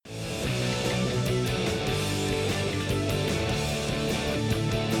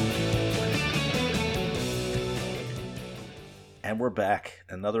And we're back.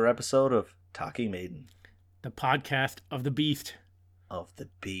 Another episode of Talking Maiden. The podcast of the beast. Of the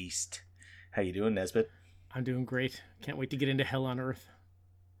beast. How you doing, Nesbitt? I'm doing great. Can't wait to get into Hell on Earth.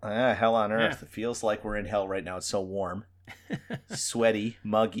 Hell on Earth. Yeah. It feels like we're in hell right now. It's so warm. Sweaty,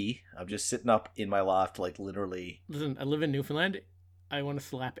 muggy. I'm just sitting up in my loft, like literally. Listen, I live in Newfoundland. I want to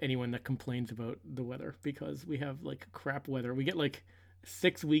slap anyone that complains about the weather because we have like crap weather. We get like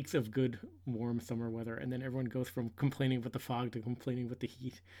 6 weeks of good warm summer weather, and then everyone goes from complaining about the fog to complaining about the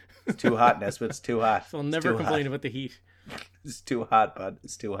heat. It's too hot, Nesbitt. It's too hot. So I'll never complain about the heat. It's too hot, bud.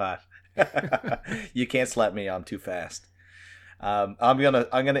 It's too hot. You can't slap me. I'm too fast. I'm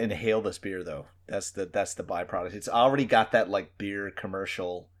gonna inhale this beer though. That's the byproduct. It's already got that like beer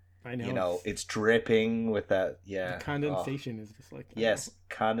commercial. I know. You know, it's dripping with that. Yeah. The condensation is just like yes,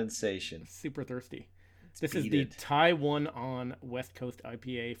 condensation. Super thirsty. This is the Taiwan on West Coast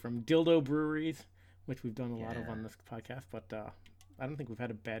IPA from Dildo Breweries, which we've done a lot of on this podcast, but I don't think we've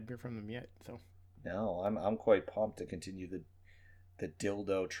had a bad beer from them yet. So no, I'm quite pumped to continue the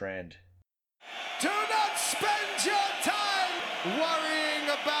dildo trend. Do not spend your time worrying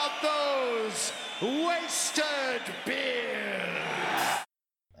about those wasted beers.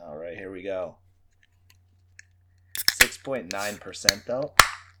 All right, here we go. 6.9% though.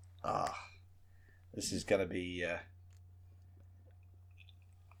 This is gonna be.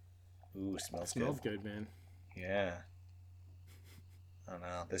 Ooh, smells good. Smells good, man. Yeah. I don't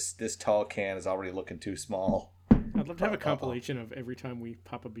know. This tall can is already looking too small. I'd love to have a compilation of every time we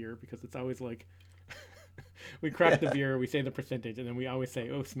pop a beer because it's always like we crack the beer, we say the percentage, and then we always say,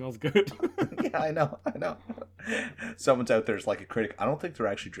 "Oh, smells good." Yeah, I know. Someone's out there's like a critic. I don't think they're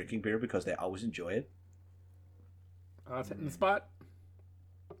actually drinking beer because they always enjoy it. It's hitting the spot.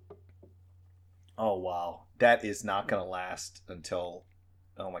 Oh wow, that is not gonna last until.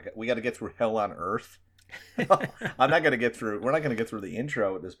 Oh my god, we got to get through Hell on Earth. I'm not gonna get through. We're not gonna get through the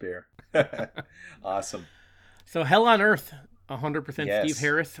intro with this beer. Awesome. So Hell on Earth, 100% Yes. Steve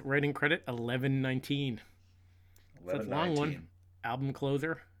Harris, writing credit 1119. So it's a long one. Album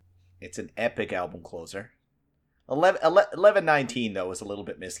closer. It's an epic album closer. 1119 though is a little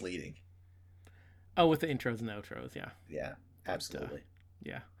bit misleading. Oh, with the intros and the outros, yeah. Yeah, absolutely.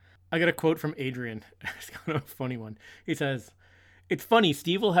 Yeah. I got a quote from Adrian. It's kind of a funny one. He says, "It's funny,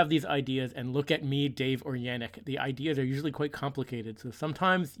 Steve will have these ideas and look at me, Dave, or Yannick. The ideas are usually quite complicated, so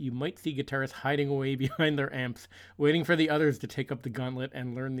sometimes you might see guitarists hiding away behind their amps, waiting for the others to take up the gauntlet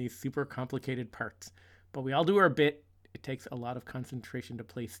and learn these super complicated parts. But we all do our bit. It takes a lot of concentration to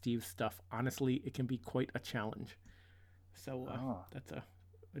play Steve's stuff. Honestly, it can be quite a challenge." So that's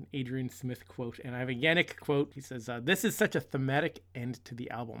an Adrian Smith quote. And I have a Yannick quote. He says, "This is such a thematic end to the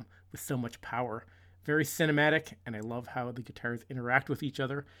album with so much power. Very cinematic, and I love how the guitars interact with each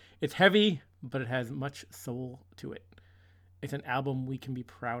other. It's heavy, but it has much soul to it. It's an album we can be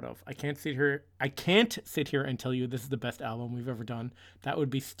proud of. I can't sit here and tell you this is the best album we've ever done. That would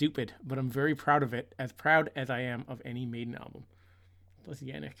be stupid, but I'm very proud of it, as proud as I am of any Maiden album." Plus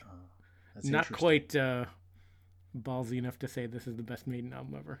Yannick. That's Not quite ballsy enough to say this is the best Maiden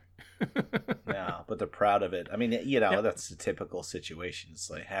album ever. Yeah, but they're proud of it. I mean, that's a typical situation. It's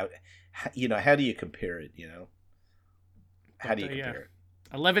like how do you compare it? How do you compare it?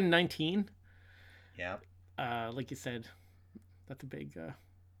 1119. Yeah. Like you said, that's a big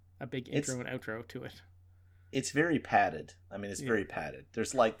intro and outro to it. It's very padded. I mean, it's very padded.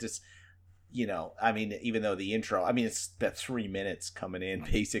 There's like this, I mean, even though the intro, I mean, it's that 3 minutes coming in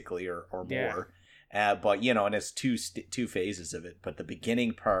basically or more. Yeah. But and it's two phases of it. But the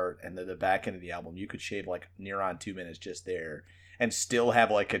beginning part and the back end of the album, you could shave like near on 2 minutes just there, and still have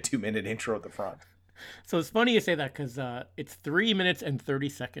like a 2-minute intro at the front. So it's funny you say that because it's 3 minutes and 30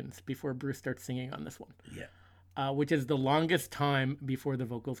 seconds before Bruce starts singing on this one. Yeah. Which is the longest time before the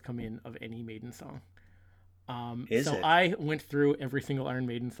vocals come in of any Maiden song. I went through every single Iron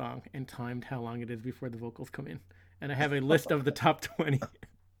Maiden song and timed how long it is before the vocals come in, and I have a list of the top 20.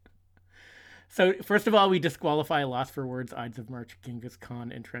 So, first of all, we disqualify Lost for Words, Ides of March, Genghis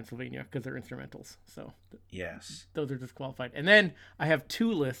Khan, and Transylvania because they're instrumentals. So, yes, those are disqualified. And then I have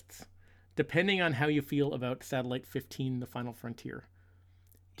two lists, depending on how you feel about Satellite 15, The Final Frontier.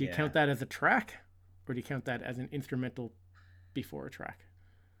 Do you count that as a track, or do you count that as an instrumental before a track?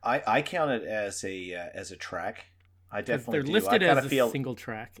 I count it as a track. I definitely they're listed as a single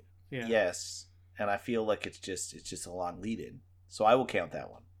track. Yeah. Yes, and I feel like it's just a long lead-in, so I will count that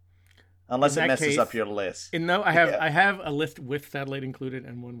one. Unless it messes up your list. No, I have a list with Satellite included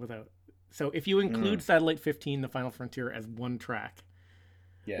and one without. So if you include Satellite 15, The Final Frontier, as one track,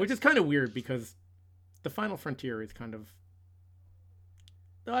 which is kind of weird because The Final Frontier is kind of...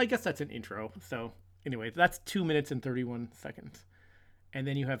 I guess that's an intro. So Anyway, that's 2 minutes and 31 seconds. And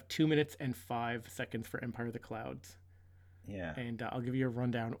then you have 2 minutes and 5 seconds for Empire of the Clouds. Yeah. And I'll give you a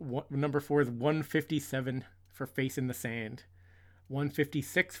rundown. Number 4 is 157 for Face in the Sand.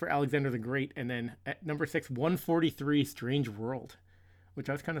 156 for Alexander the Great. And then at number 6, 143, Strange World. Which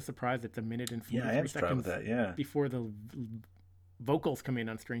I was kind of surprised it's a minute and 43 seconds with that, before the vocals come in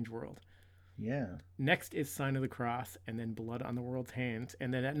on Strange World. Yeah. Next is Sign of the Cross, and then Blood on the World's Hands.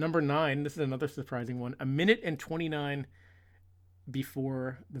 And then at number 9, this is another surprising one, a minute and 29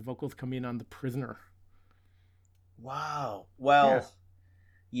 before the vocals come in on The Prisoner. Wow. Well,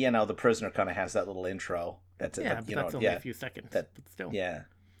 The Prisoner kind of has that little intro. That's it. Yeah, but that's only a few seconds. But still. Yeah.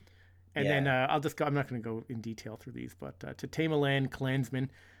 And then I'll just go, I'm not going to go in detail through these, but To Tame a Land, Klansman,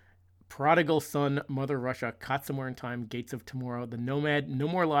 Prodigal Son, Mother Russia, Caught Somewhere in Time, Gates of Tomorrow, The Nomad, No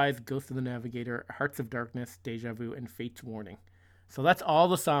More Lies, Ghost of the Navigator, Hearts of Darkness, Deja Vu, and Fate's Warning. So that's all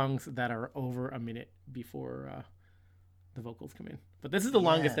the songs that are over a minute before the vocals come in. But this is the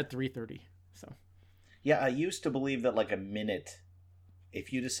longest at 3:30. So. Yeah, I used to believe that like a minute,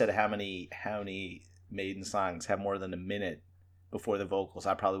 if you just said how many Maiden songs have more than a minute before the vocals,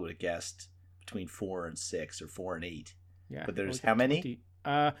 I probably would have guessed between 4 and 6 or 4 and 8. Yeah. But there's how many? 20.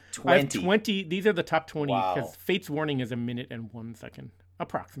 20. I have 20. These are the top 20 because Wow. Fate's Warning is a minute and 1 second,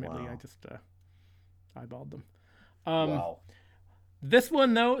 approximately. Wow. I just eyeballed them. Wow. This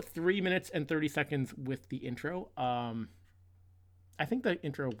one, though, 3 minutes and 30 seconds with the intro. I think the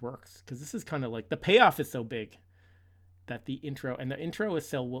intro works because this is kind of like the payoff is so big that the intro is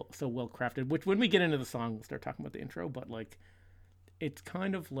so well crafted, which when we get into the song, we'll start talking about the intro, but like it's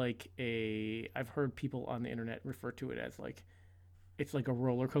kind of like I've heard people on the internet refer to it as like, it's like a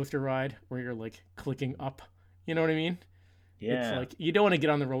roller coaster ride where you're like clicking up. You know what I mean? Yeah. It's like, you don't want to get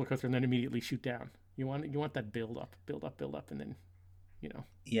on the roller coaster and then immediately shoot down. You want that build up, and then,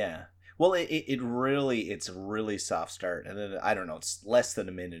 Yeah. Well, it's a really soft start, and then I don't know, it's less than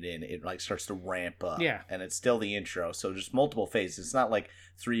a minute in, it like starts to ramp up. Yeah. And it's still the intro, so just multiple phases. It's not like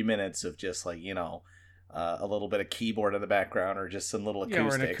 3 minutes of just like a little bit of keyboard in the background or just some little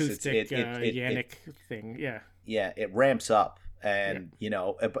acoustics. or an acoustic Yannick thing. Yeah. Yeah, it ramps up, and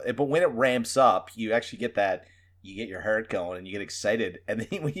but when it ramps up, you actually get that. You get your heart going and you get excited. And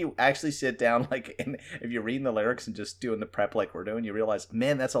then when you actually sit down, like, and if you're reading the lyrics and just doing the prep like we're doing, you realize,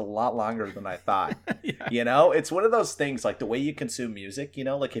 man, that's a lot longer than I thought. Yeah. It's one of those things, like the way you consume music,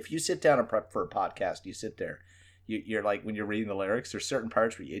 like if you sit down and prep for a podcast, you sit there, you're like, when you're reading the lyrics, there's certain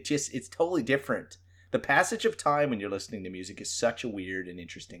parts where it's totally different. The passage of time when you're listening to music is such a weird and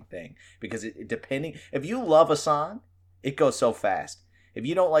interesting thing because if you love a song, it goes so fast. If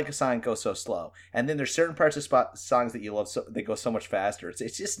you don't like a song, it goes so slow. And then there's certain parts of songs that you love, so they go so much faster.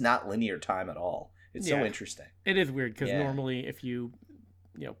 It's just not linear time at all. It's so interesting. It is weird because normally if you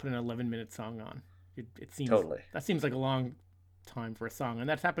put an 11-minute song on, it seems that seems like a long time for a song, and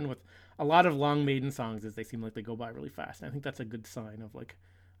that's happened with a lot of long Maiden songs. Is they seem like they go by really fast. And I think that's a good sign of like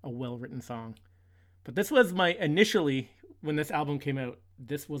a well-written song. But this was initially when this album came out.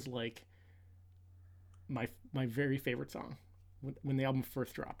 This was like my very favorite song. When the album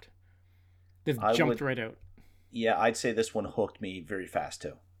first dropped, this jumped right out. Yeah, I'd say this one hooked me very fast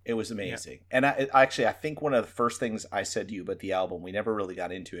too. It was amazing, and I think one of the first things I said to you about the album, we never really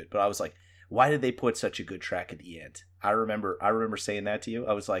got into it, but I was like, why did they put such a good track at the end? I remember saying that to you.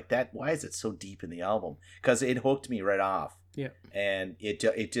 I was like, why is it so deep in the album? Because it hooked me right off. Yeah, and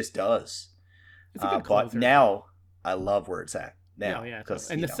it just does. It's a good closer. But now I love where it's at now.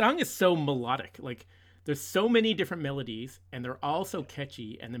 And the song is so melodic, like. There's so many different melodies, and they're all so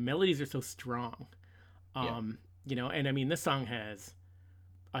catchy, and the melodies are so strong. And I mean, this song has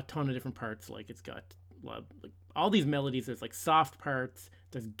a ton of different parts. Like, it's got like all these melodies. There's like soft parts,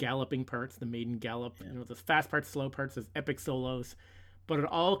 there's galloping parts, the Maiden gallop. Yeah. There's fast parts, slow parts, there's epic solos, but it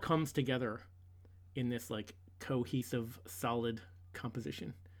all comes together in this like cohesive, solid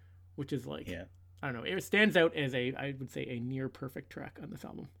composition, which is like, I don't know, it stands out as I would say, a near perfect track on this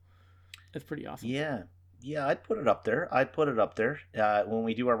album. That's pretty awesome. Yeah, I'd put it up there. When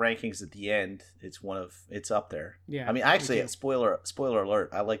we do our rankings at the end, it's up there. Yeah. I mean, actually, spoiler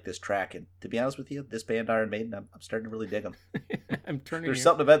alert. I like this track, and to be honest with you, this band Iron Maiden, I'm starting to really dig them. There's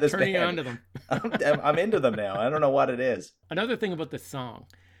something about this band. Onto them. I'm into them now. I don't know what it is. Another thing about this song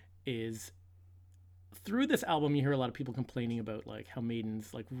is, through this album, you hear a lot of people complaining about like how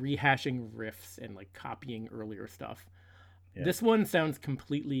Maiden's like rehashing riffs and like copying earlier stuff. Yeah. This one sounds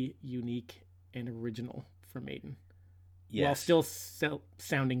completely unique and original for Maiden, while still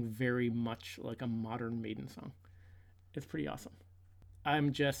sounding very much like a modern Maiden song. It's pretty awesome.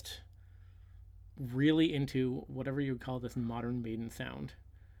 I'm just really into whatever you would call this modern Maiden sound.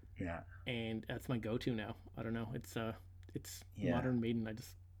 Yeah. And that's my go-to now. I don't know. It's Yeah. modern Maiden. I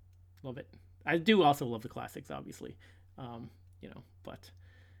just love it. I do also love the classics, obviously. But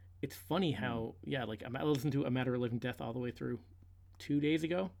it's funny how, like I listened to A Matter of Life and Death all the way through 2 days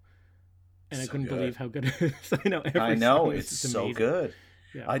ago, and I So couldn't good. believe how good it is. I know, song is it's just so amazing. good.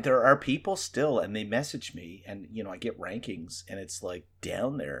 Yeah. There are people still, and they message me, and I get rankings, and it's like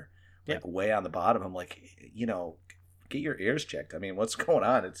down there, like way on the bottom. I'm like, get your ears checked. I mean, what's going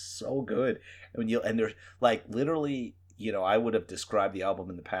on? It's so good. And there's like literally, I would have described the album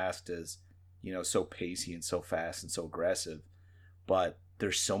in the past as, so pacey and so fast and so aggressive, but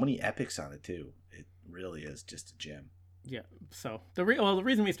there's so many epics on it too. It really is just a gem. Yeah. So the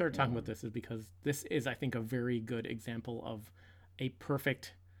reason we started talking about this is because this is, I think, a very good example of a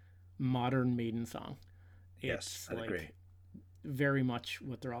perfect modern Maiden song. Yes, I agree. Very much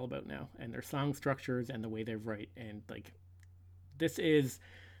what they're all about now, and their song structures and the way they write, and like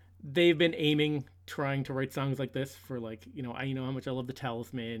they've been trying to write songs like this for I how much I love the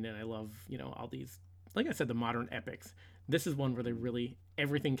Talisman, and I love all these, like I said, the modern epics. This is one where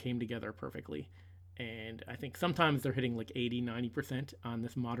everything came together perfectly, and I think sometimes they're hitting like 80-90% on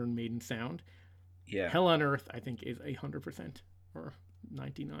this modern Maiden sound. Yeah. Hell on Earth, I think, is 100% or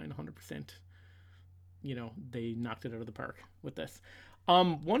 99-100%. They knocked it out of the park with this.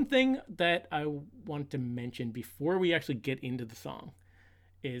 One thing that I want to mention before we actually get into the song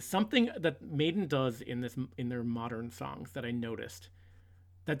is something that Maiden does in their modern songs that I noticed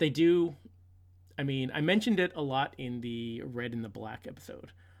that they do. I mean, I mentioned it a lot in the Red and the Black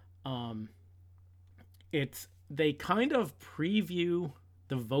episode. They kind of preview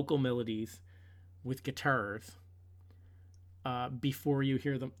the vocal melodies with guitars before you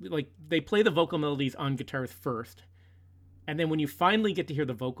hear them. Like, they play the vocal melodies on guitars first, and then when you finally get to hear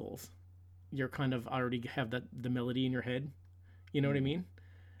the vocals, you're kind of already have the melody in your head. You know what I mean?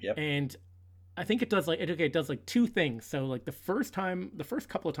 Yep. And I think it does it does like two things. So like the first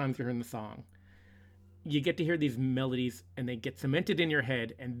couple of times you're hearing the song, you get to hear these melodies and they get cemented in your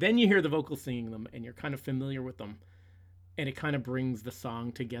head, and then you hear the vocals singing them and you're kind of familiar with them, and it kind of brings the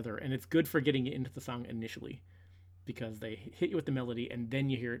song together, and it's good for getting you into the song initially because they hit you with the melody and then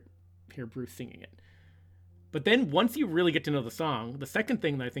you hear Bruce singing it. But then once you really get to know the song, the second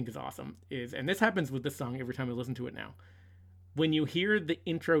thing that I think is awesome is, and this happens with this song every time I listen to it now, when you hear the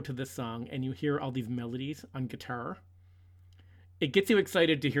intro to this song and you hear all these melodies on guitar, it gets you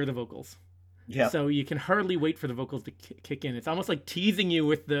excited to hear the vocals. Yeah. So you can hardly wait for the vocals to kick in. It's almost like teasing you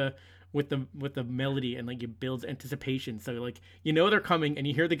with the melody, and like it builds anticipation. So like they're coming, and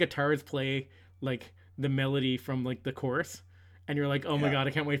you hear the guitars play like the melody from like the chorus, and you're like, oh my god,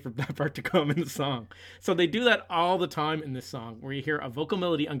 I can't wait for that part to come in the song. So they do that all the time in this song, where you hear a vocal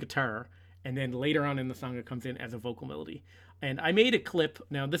melody on guitar, and then later on in the song it comes in as a vocal melody. And I made a clip.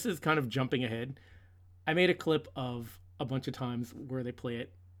 Now this is kind of jumping ahead. I made a clip of a bunch of times where they play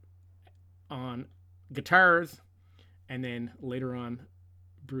it on guitars, and then later on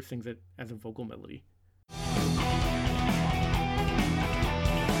Bruce sings it as a vocal melody.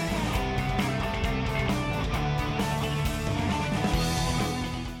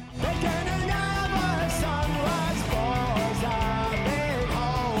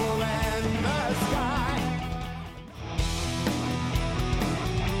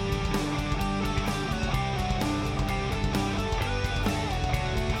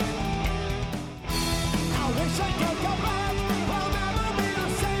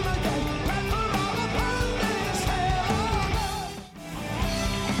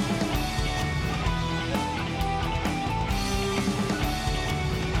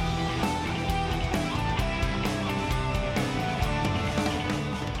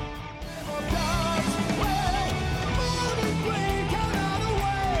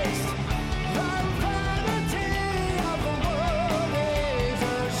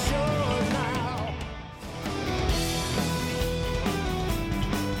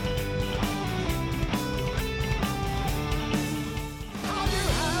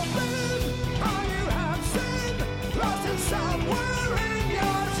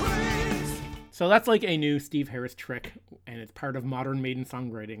 So that's like a new Steve Harris trick, and it's part of modern Maiden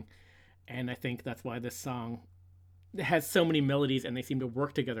songwriting. And I think that's why this song has so many melodies, and they seem to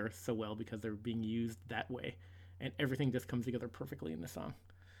work together so well because they're being used that way. And everything just comes together perfectly in the song.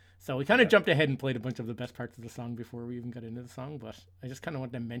 So we kind of jumped ahead and played a bunch of the best parts of the song before we even got into the song, but I just kind of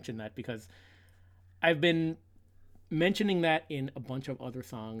wanted to mention that because I've been mentioning that in a bunch of other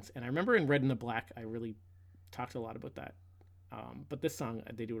songs. And I remember in Red and the Black, I really talked a lot about that. But this song,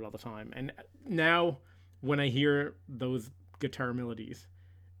 they do it all the time. And now when I hear those guitar melodies,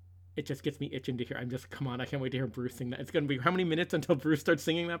 it just gets me itching to hear. I'm just, come on, I can't wait to hear Bruce sing that. It's going to be how many minutes until Bruce starts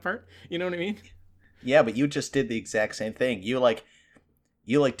singing that part? You know what I mean? Yeah, but you just did the exact same thing. You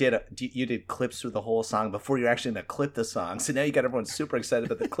did clips through the whole song before you're actually going to clip the song. So now you got everyone super excited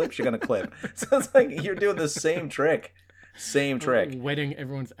about the clips you're going to clip. So it's like you're doing the same trick. Same trick. Whetting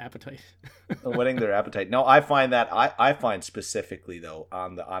everyone's appetite. Whetting their appetite. No, I find that I find specifically though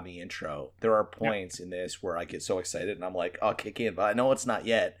on the intro, there are points in this where I get so excited and I'm like, I'll kick in, but I know it's not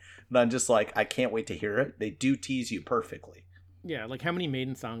yet. But I'm just like, I can't wait to hear it. They do tease you perfectly. Yeah, like how many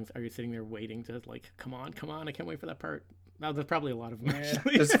Maiden songs are you sitting there waiting to like, come on, I can't wait for that part. Now there's probably a lot of them.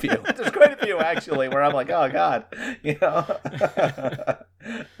 Actually. There's a few. There's quite a few actually where I'm like, oh God, you know.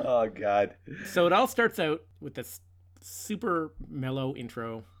 Oh God. So it all starts out with this super mellow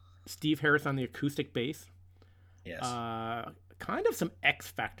intro. Steve Harris on the acoustic bass. Yes. Kind of some X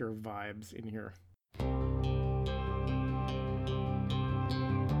Factor vibes in here.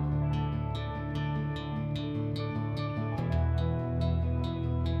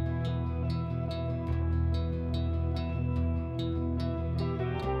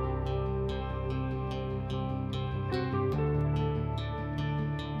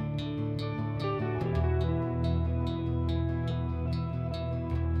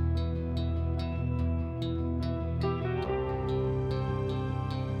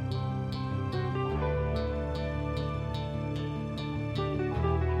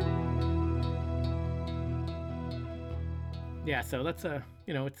 Yeah, so that's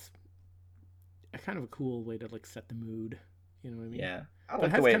it's a kind of a cool way to like set the mood. You know what I mean? Yeah. But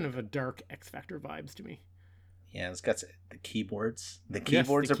it has kind of a dark X Factor vibes to me. Yeah, it's got the keyboards. The Yes,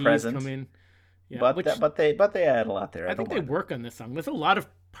 keyboards the are keys present. come in. Yeah, but they add a lot there. I think they work on this song. There's a lot of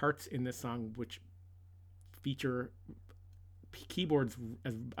parts in this song which feature keyboards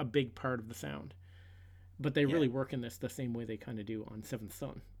as a big part of the sound. But they really work in this the same way they kind of do on Seventh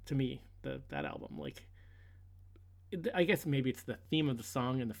Son. To me, that album, like, I guess maybe it's the theme of the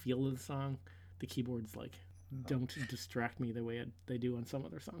song and the feel of the song. The keyboards like don't distract me the way they do on some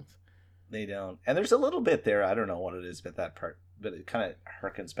other songs. They don't. And there's a little bit there. I don't know what it is about that part, but it kind of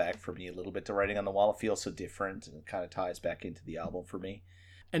harkens back for me a little bit to Writing on the Wall. It feels so different, and it kind of ties back into the album for me.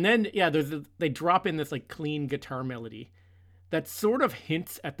 And then they drop in this like clean guitar melody that sort of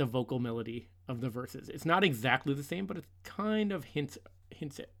hints at the vocal melody of the verses. It's not exactly the same, but it kind of hints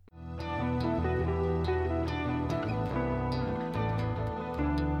it.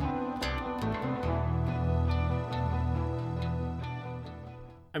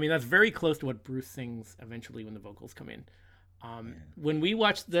 I mean, that's very close to what Bruce sings eventually when the vocals come in. When we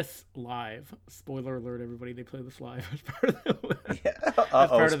watched this live, spoiler alert, everybody, they play this live as part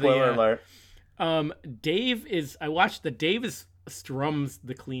of the spoiler alert. Dave strums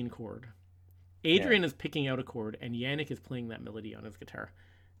the clean chord. Adrian is picking out a chord, and Yannick is playing that melody on his guitar,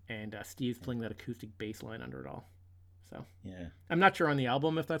 and Steve's playing that acoustic bass line under it all. So I'm not sure on the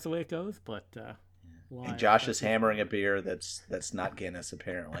album if that's the way it goes, but and Josh is hammering a beer that's not Guinness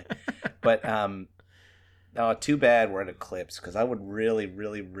apparently. But too bad we're in Eclipse, because I would really,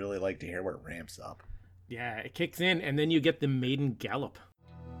 really, really like to hear where it ramps up. Yeah, it kicks in, and then you get the Maiden gallop.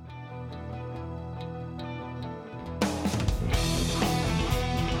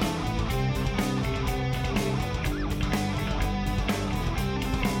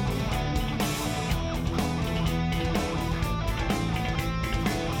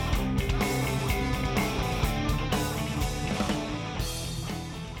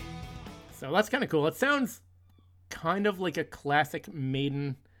 So that's kind of cool. It sounds kind of like a classic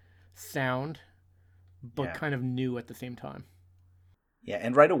Maiden sound, but kind of new at the same time. Yeah,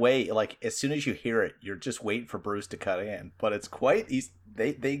 and right away, like as soon as you hear it, you're just waiting for Bruce to cut in. But it's quite easy.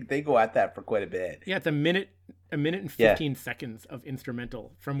 They go at that for quite a bit. Yeah, it's a minute and 15 seconds of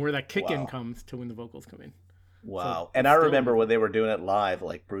instrumental from where that kick in comes to when the vocals come in. Wow. So, and I remember when they were doing it live,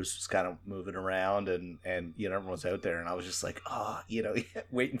 like Bruce was kind of moving around and everyone was out there, and I was just like,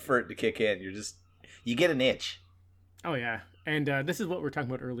 waiting for it to kick in. You get an itch. Oh yeah. And this is what we were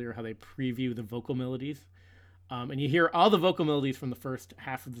talking about earlier, how they preview the vocal melodies. And you hear all the vocal melodies from the first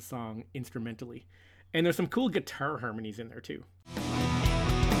half of the song instrumentally. And there's some cool guitar harmonies in there too.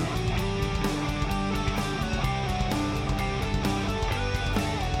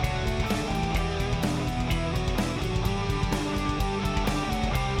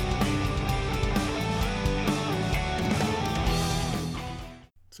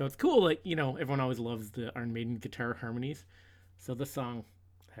 So it's cool, like, everyone always loves the Iron Maiden guitar harmonies. So this song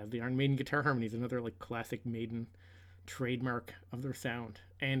has the Iron Maiden guitar harmonies, another like classic Maiden trademark of their sound.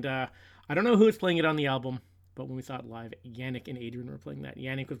 And I don't know who was playing it on the album, but when we saw it live, Yannick and Adrian were playing that.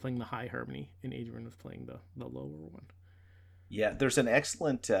 Yannick was playing the high harmony, and Adrian was playing the lower one. Yeah, there's an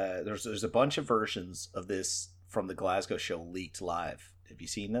excellent there's a bunch of versions of this from the Glasgow show leaked live. Have you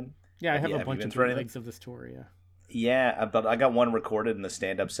seen them? Yeah, I have a you bunch been of through anything? bootlegs of this tour. Yeah. Yeah, but I got one recorded in the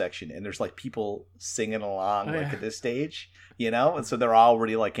stand-up section, and there's like people singing along at this stage, and so they're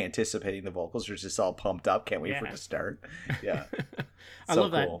already like anticipating the vocals. They're just all pumped up, can't wait for it to start. Yeah, I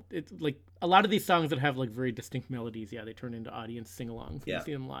love cool. That. It's like a lot of these songs that have like very distinct melodies. Yeah, they turn into audience sing-alongs when you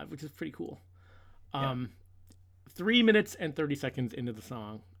see them live, which is pretty cool. 3 minutes and 30 seconds into the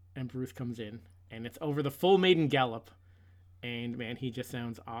song, and Bruce comes in, and it's over the full Maiden gallop. And man, he just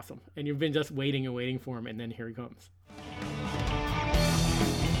sounds awesome. And you've been just waiting and waiting for him, and then here he comes.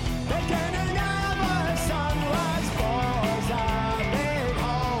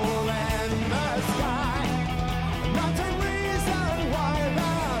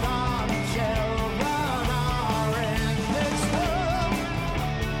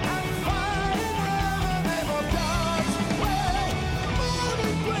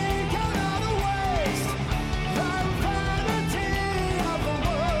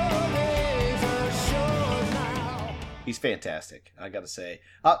 He's fantastic, I gotta say.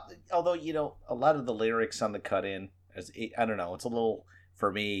 Although, a lot of the lyrics on the cut-in, I don't know, it's a little, for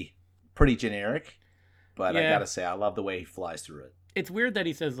me, pretty generic. But I gotta say, I love the way he flies through it. It's weird that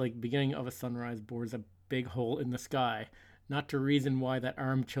he says, like, beginning of a sunrise bores a big hole in the sky, not to reason why that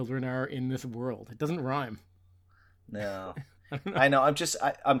armed children are in this world. It doesn't rhyme. No. I know,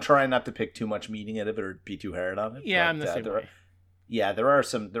 I'm trying not to pick too much meaning out of it or be too hard on it. Yeah, I'm the same way. Yeah, there are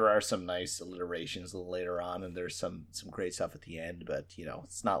some nice alliterations a little later on, and there's some great stuff at the end. But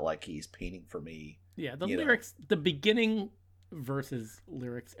it's not like he's painting for me. Yeah, the lyrics, the beginning verses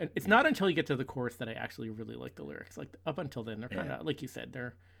lyrics, and it's not until you get to the chorus that I actually really like the lyrics. Like up until then, they're kind of like you said,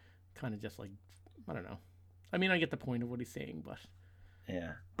 they're kind of just like, I don't know. I mean, I get the point of what he's saying, but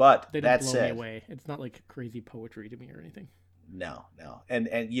but they don't blow me away. It's not like crazy poetry to me or anything. No.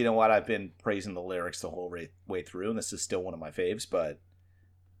 And you know what? I've been praising the lyrics the whole way through, and this is still one of my faves, but,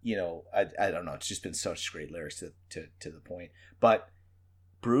 I don't know. It's just been such great lyrics to the point. But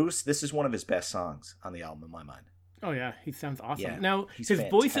Bruce, this is one of his best songs on the album in my mind. Oh, yeah. He sounds awesome. Yeah, now, his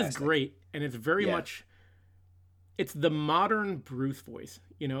fantastic. voice is great, and it's very much... It's the modern Bruce voice.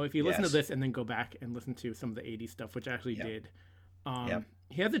 If you listen to this and then go back and listen to some of the 80s stuff, which I actually did,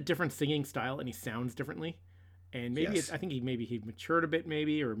 he has a different singing style, and he sounds differently. And maybe I think he matured a bit,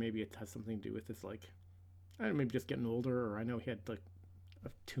 or maybe it has something to do with this, like, I don't know, maybe just getting older, or I know he had like a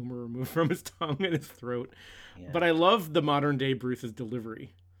tumor removed from his tongue and his throat. Yeah. But I love the modern day Bruce's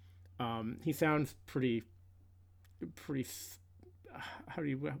delivery. He sounds pretty. How would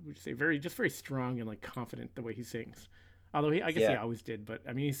you say? Very strong and like confident the way he sings. Although I guess he always did, but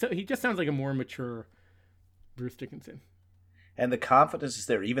I mean, he just sounds like a more mature Bruce Dickinson. And the confidence is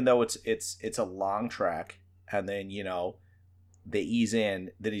there, even though it's a long track. And then, they ease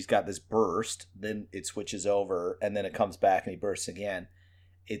in, then he's got this burst, then it switches over, and then it comes back and he bursts again.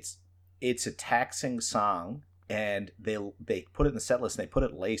 It's a taxing song, and they put it in the set list and they put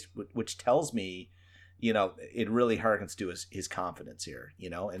it laced, which tells me, it really harkens to his confidence here,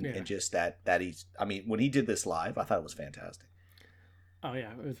 and just that he's, I mean, when he did this live, I thought it was fantastic. Oh,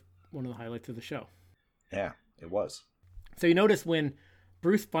 yeah, it was one of the highlights of the show. Yeah, it was. So you notice when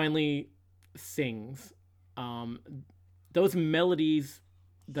Bruce finally sings, those melodies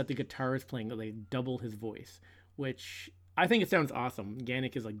that the guitar is playing, they double his voice, which I think it sounds awesome.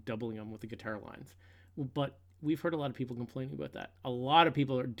 Yannick is like doubling them with the guitar lines, but we've heard a lot of people complaining about that. A lot of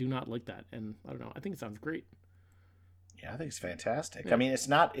people do not like that, and I don't know. I think it sounds great. Yeah, I think it's fantastic. Yeah. I mean,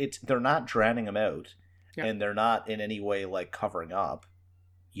 they're not drowning him out, and they're not in any way like covering up.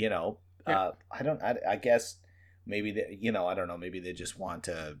 I guess. Maybe I don't know. Maybe they just want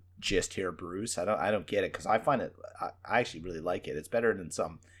to just hear Bruce. I don't get it, because I find it. I actually really like it. It's better than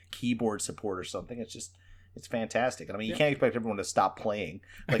some keyboard support or something. It's fantastic. And I mean, you can't expect everyone to stop playing.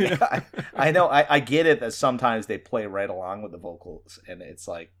 Like I know I get it that sometimes they play right along with the vocals, and it's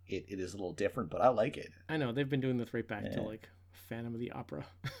like it is a little different, but I like it. I know they've been doing this right back to like Phantom of the Opera.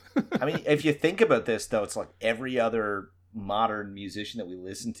 I mean, if you think about this, though, it's like every other modern musician that we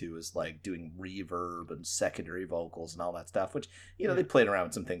listen to is like doing reverb and secondary vocals and all that stuff, which they played around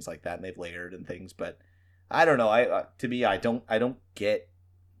with some things like that and they've layered and things, but I don't know. To me, I don't get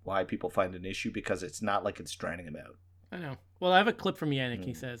why people find an issue, because it's not like it's drowning them out. I know. Well, I have a clip from Yannick.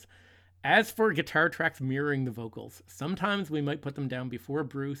 He says, "As for guitar tracks mirroring the vocals, sometimes we might put them down before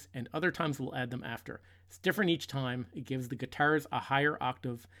Bruce, and other times we'll add them after. It's different each time. It gives the guitars a higher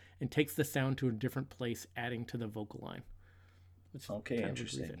octave and takes the sound to a different place, adding to the vocal line." Okay,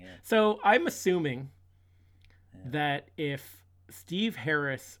 interesting. Yeah. So I'm assuming that if Steve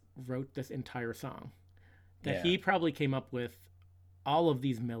Harris wrote this entire song, that he probably came up with all of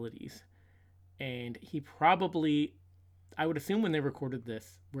these melodies. And he probably, I would assume when they recorded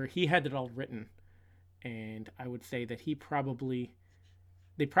this, where he had it all written, and I would say that they probably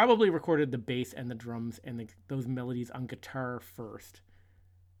recorded the bass and the drums and those melodies on guitar first,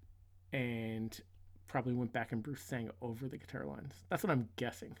 and probably went back and Bruce sang over the guitar lines. That's what I'm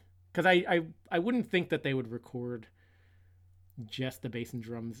guessing. Because I wouldn't think that they would record just the bass and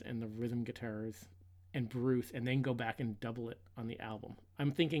drums and the rhythm guitars and Bruce and then go back and double it on the album.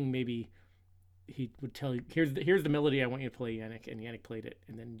 I'm thinking maybe he would tell you, here's the melody I want you to play, Yannick, and Yannick played it,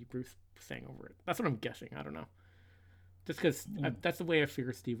 and then Bruce sang over it. That's what I'm guessing. I don't know. Just because that's the way I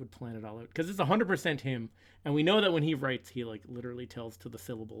figure Steve would plan it all out. Because it's 100% him, and we know that when he writes, he like literally tells to the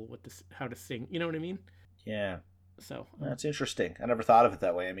syllable how to sing. You know what I mean? Yeah. So that's interesting. I never thought of it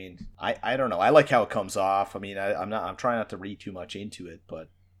that way. I mean, I don't know. I like how it comes off. I mean, I'm trying not to read too much into it, but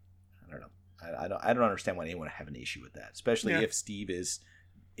I don't know. I don't understand why anyone would have an issue with that, especially if Steve is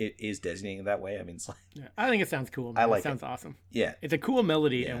designating it that way. I mean, it's like, I think it sounds cool, man. It sounds awesome. Yeah, it's a cool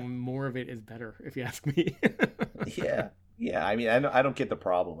melody, and more of it is better, if you ask me. yeah. I mean, I don't get the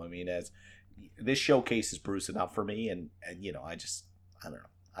problem. I mean, as this showcases Bruce enough for me, and I don't know.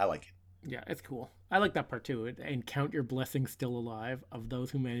 I like it. Yeah, it's cool. I like that part too. And count your blessings still alive of those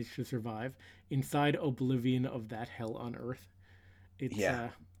who manage to survive inside oblivion of that hell on earth.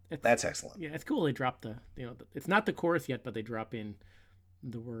 That's excellent. Yeah, it's cool. They drop it's not the chorus yet, but they drop in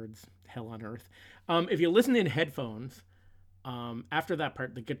the words hell on earth. If you listen in headphones, after that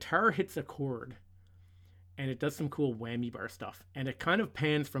part, the guitar hits a chord and it does some cool whammy bar stuff. And it kind of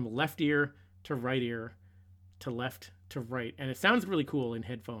pans from left ear to right ear to left to right. And it sounds really cool in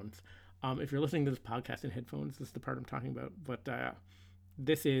headphones. If you're listening to this podcast in headphones, this is the part I'm talking about. But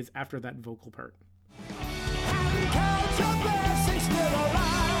this is after that vocal part.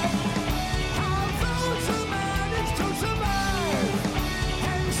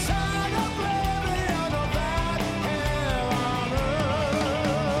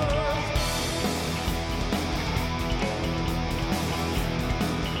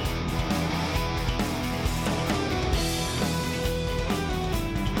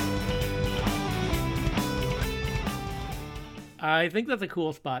 I think that's a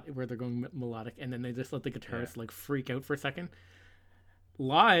cool spot where they're going melodic, and then they just let the guitarist like freak out for a second.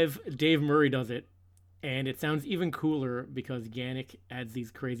 Live, Dave Murray does it, and it sounds even cooler because Yannick adds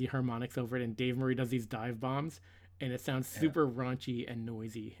these crazy harmonics over it, and Dave Murray does these dive bombs, and it sounds super raunchy and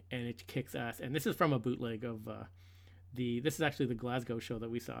noisy, and it kicks ass. And this is from a bootleg of this is actually the Glasgow show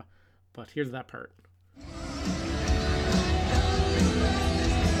that we saw, but here's that part.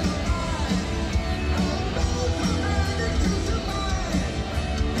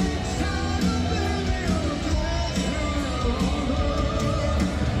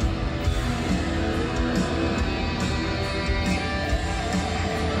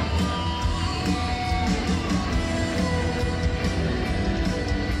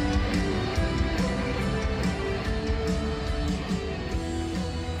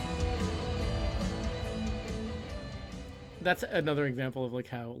 That's another example of like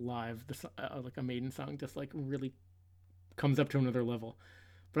how live like a Maiden song just like really comes up to another level.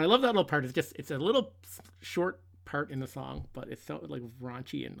 But I love that little part. It's a little short part in the song, but it's so like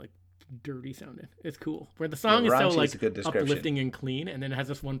raunchy and like dirty sounding. It's cool. Where the song is so like uplifting and clean, and then it has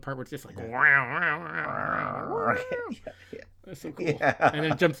this one part where it's just like That's so cool. And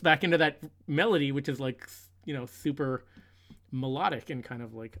then it jumps back into that melody, which is like super melodic and kind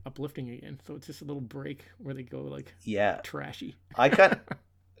of like uplifting again. So it's just a little break where they go like trashy.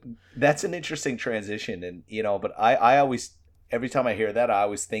 That's an interesting transition, and but I always, every time I hear that, I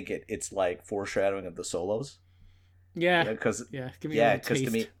always think it's like foreshadowing of the solos. Because give me a little taste.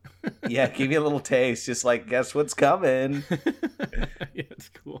 To me, give you a little taste, just like guess what's coming. Yeah, it's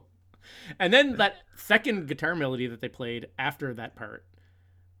cool. And then that second guitar melody that they played after that part,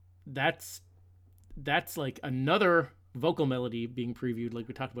 that's like another vocal melody being previewed like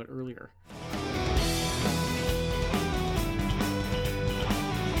we talked about earlier.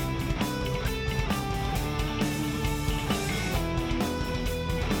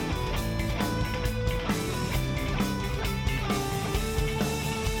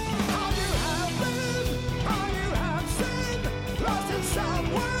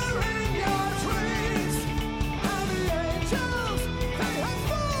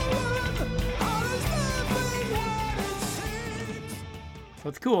 So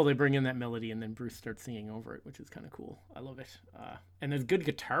it's cool. They bring in that melody and then Bruce starts singing over it, which is kind of cool. I love it. And there's good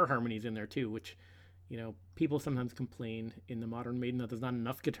guitar harmonies in there too, which, people sometimes complain in the modern Maiden that there's not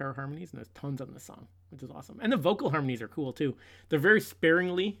enough guitar harmonies, and there's tons on this song, which is awesome. And the vocal harmonies are cool too. They're very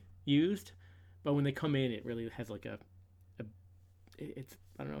sparingly used, But when they come in, it really has like it's,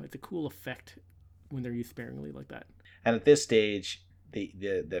 I don't know, it's a cool effect when they're used sparingly like that. And at this stage, the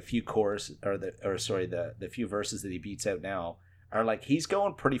few the few verses that he beats out now are like, he's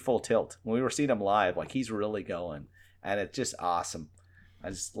going pretty full tilt. When we were seeing him live, like, he's really going, and it's just awesome. I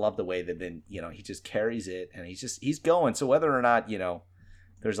just love the way that then, you know, he just carries it, and he's going. So whether or not, you know,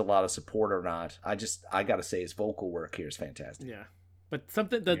 there's a lot of support or not, I gotta say his vocal work here is fantastic. Yeah. But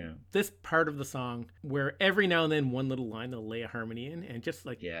something that this part of the song where every now and then one little line they'll lay a harmony in and just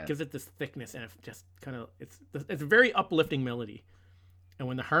like gives it this thickness, and it just kind of it's a very uplifting melody. And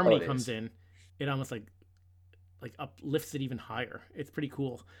when the harmony comes in, it almost like uplifts it even higher. It's pretty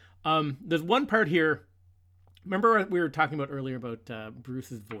cool. There's one part here. Remember we were talking about earlier about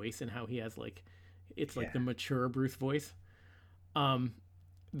Bruce's voice and how he has like it's like the mature Bruce voice.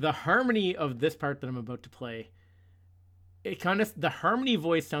 The harmony of this part that I'm about to play, it kind of, the harmony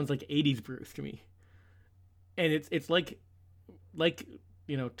voice sounds like 80s Bruce to me. And it's like,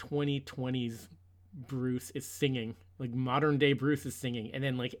 you know, 2020s Bruce is singing, like modern day Bruce is singing. And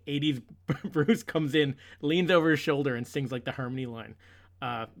then like 80s Bruce comes in, leans over his shoulder and sings like the harmony line.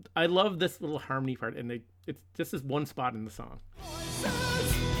 I love this little harmony part. And it's just this one spot in the song.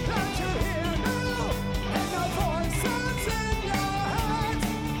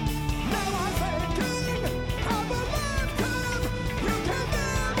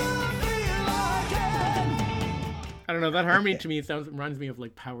 I don't know, that harmony to me reminds me of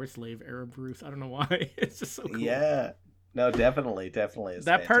like Power Slave era Bruce. I don't know why. It's just so cool. Yeah. No, definitely. It's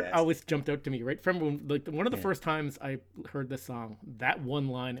that part always jumped out to me right from when, like, one of the first times I heard this song. That one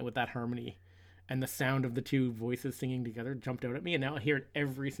line with that harmony and the sound of the two voices singing together jumped out at me, and now I hear it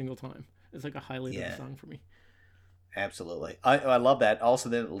every single time. It's like a highlight of the song for me. Absolutely. I love that. Also,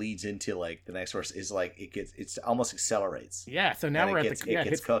 then it leads into like the next verse is like it's almost accelerates. Yeah. So now it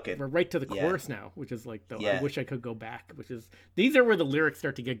gets cooking. We're right to the chorus now, which is like I wish I could go back. These are where the lyrics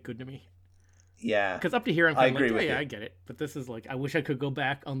start to get good to me. Yeah. Because up to here I'm kind of like, I get it. But this is like, I wish I could go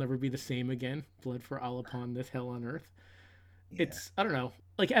back. I'll never be the same again. Blood for all upon this hell on earth. Yeah. It's, I don't know.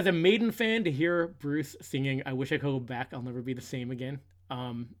 Like, as a Maiden fan, to hear Bruce singing "I wish I could go back. I'll never be the same again."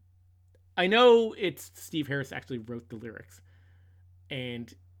 I know it's Steve Harris actually wrote the lyrics,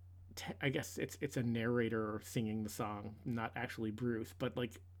 and I guess it's a narrator singing the song, not actually Bruce. But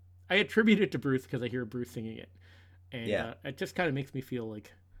like, I attribute it to Bruce because I hear Bruce singing it, and it just kind of makes me feel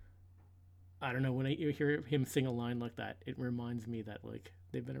like, I don't know, when I hear him sing a line like that, it reminds me that like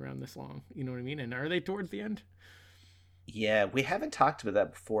they've been around this long. You know what I mean? And are they towards the end? Yeah, we haven't talked about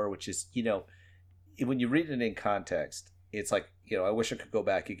that before, which is, you know, when you read it in context, it's like, you know, I wish I could go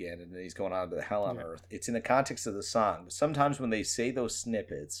back again, and then he's going on to the hell on earth. It's in the context of the song. But sometimes when they say those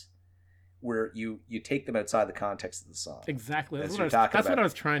snippets, where you take them outside the context of the song. Exactly. That's what I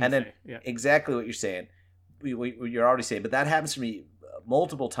was trying to say. Yeah. Exactly what you're saying. You're already saying, but that happens to me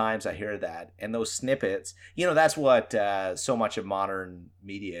multiple times. I hear that, and those snippets, you know, that's what so much of modern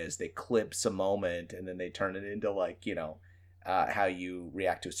media is. They clip some moment and then they turn it into like, you know, how you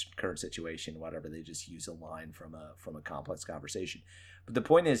react to a current situation, whatever. They just use a line from a complex conversation. But the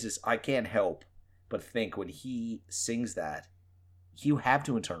point is I can't help but think when he sings that, you have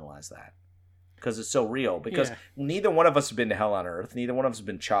to internalize that because it's so real. Because neither one of us have been to hell on earth. Neither one of us have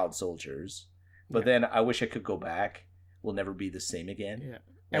been child soldiers. But then I wish I could go back. We'll never be the same again.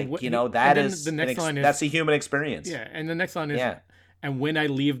 Yeah. Like, you know, that is the next line. That's a human experience. Yeah. And the next line is, and when I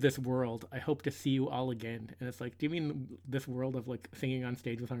leave this world, I hope to see you all again. And it's like, do you mean this world of like singing on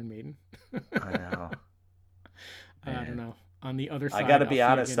stage with Iron Maiden? I know. I don't know. On the other side, I gotta be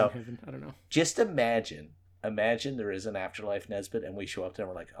honest though. I don't know. Just imagine there is an afterlife, Nesbitt, and we show up there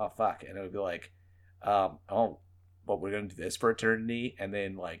and we're like, oh fuck, and it would be like, but we're gonna do this for eternity, and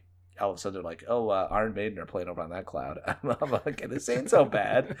then like all of a sudden they're like, oh, Iron Maiden are playing over on that cloud. I'm like, this ain't so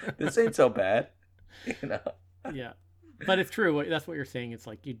bad. You know. Yeah. But it's true. That's what you're saying. It's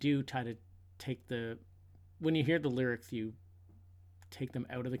like you do try to take when you hear the lyrics, you take them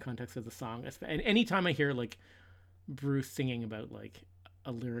out of the context of the song. And anytime I hear like Bruce singing about like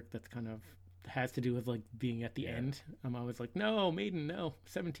a lyric that's kind of has to do with like being at the end, I'm always like, no, Maiden, no,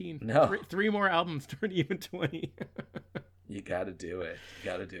 17, no, three more albums, turn even 20. You got to do it.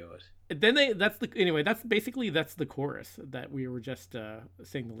 Then that's the chorus that we were just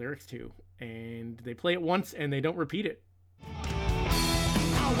saying the lyrics to, and they play it once and they don't repeat it.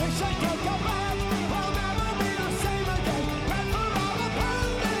 I wish I could go back. I'll never be the same again. And for all upon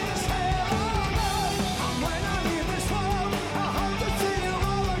this hell, and when I leave this world, I hope to see you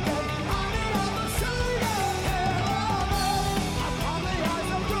all again. On the other side of hell, upon the eyes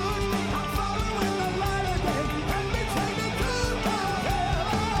of Bruce, I'm following the light again. And be taken to the hell.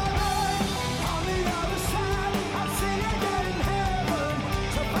 On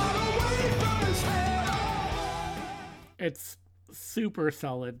It's super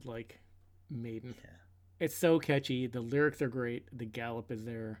solid, like Maiden. Yeah. It's so catchy. The lyrics are great. The gallop is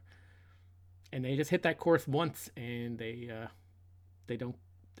there, and they just hit that chorus once, and they don't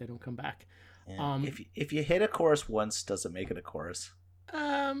come back. Yeah. If you hit a chorus once, does it make it a chorus?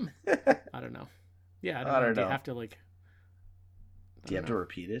 I don't know. Yeah, I don't know. Do you have to like? Do you have to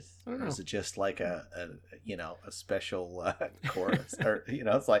repeat it, or is it just like a special chorus, or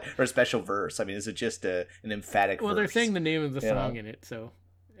it's like, or a special verse? I mean, is it just an emphatic? Well, verse? they're saying the name of the song in it, so,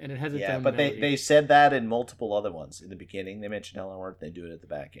 and it has its own but melody. they said that in multiple other ones in the beginning. They mentioned Helen Worth. They do it at the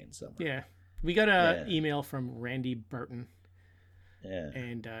back end somewhere. Yeah, we got an email from Randy Burton. Yeah,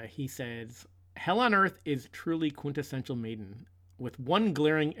 and he says, "Hell on Earth is truly quintessential Maiden, with one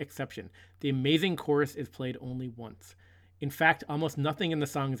glaring exception: the amazing chorus is played only once. In fact, almost nothing in the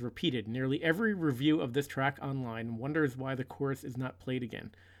song is repeated. Nearly every review of this track online wonders why the chorus is not played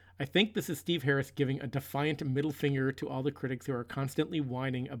again. I think this is Steve Harris giving a defiant middle finger to all the critics who are constantly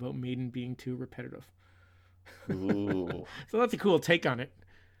whining about Maiden being too repetitive." Ooh. So that's a cool take on it.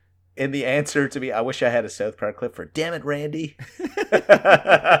 And the answer to me, I wish I had a South Park clip for "Damn it, Randy."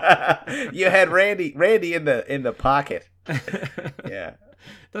 You had Randy in the pocket. Yeah.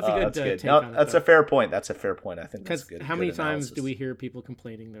 That's a good good. take No, on it, that's though. a fair point. That's a fair point. I think that's Because good. how good many analysis. times do we hear people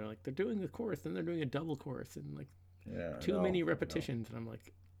complaining? They're like, they're doing the chorus, then they're doing a double chorus, and like too many repetitions. And I'm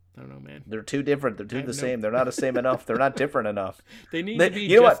like, I don't know, man. They're too different. They're too the same. They're not the same enough. They're not different enough. They need to be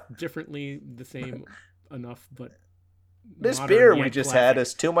just differently the same enough, but this beer we just had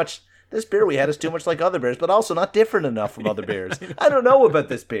is too much. This beer we had is too much like other beers, but also not different enough from other beers. I don't know about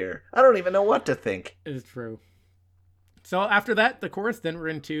this beer. I don't even know what to think. It's true. So after that, the chorus, then we're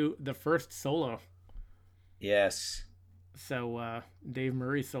into the first solo. Yes. So Dave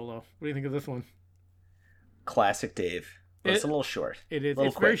Murray solo. What do you think of this one? Classic Dave. It's a little short. It is.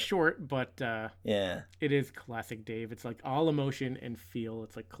 It's very short, but yeah, it is classic Dave. It's like all emotion and feel.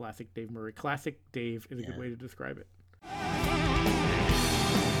 It's like classic Dave Murray. Classic Dave is a good way to describe it.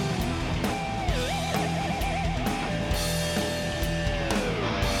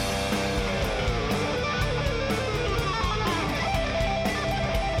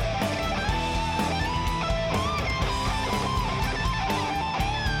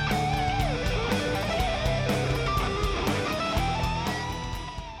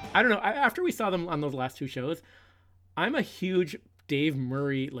 I don't know. After we saw them on those last two shows, I'm a huge Dave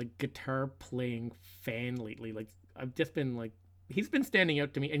Murray like guitar playing fan lately. Like I've just been like, he's been standing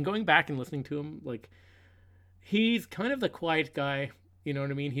out to me, and going back and listening to him, like he's kind of the quiet guy. You know what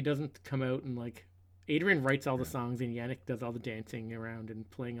I mean? He doesn't come out and like Adrian writes all the songs, and Yannick does all the dancing around and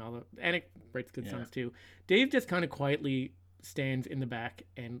playing all the. Yannick writes good songs too. Dave just kind of quietly stands in the back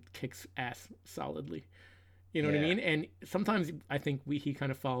and kicks ass solidly. You know what I mean? And sometimes I think he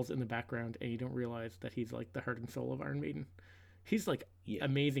kind of falls in the background, and you don't realize that he's like the heart and soul of Iron Maiden. He's like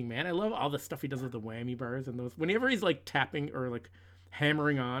amazing, man. I love all the stuff he does with the whammy bars and those. Whenever he's like tapping or like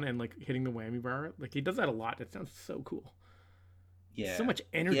hammering on and like hitting the whammy bar, like he does that a lot. It sounds so cool. Yeah, so much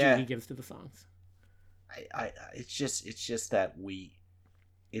energy he gives to the songs. It's just that we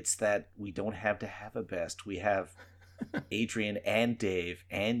don't have to have a best. We have Adrian and Dave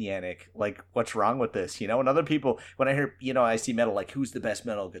and Yannick. Like, what's wrong with this? And other people, when I hear, I see metal, like, who's the best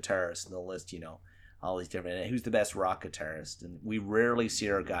metal guitarist in the list, all these different, who's the best rock guitarist? And we rarely see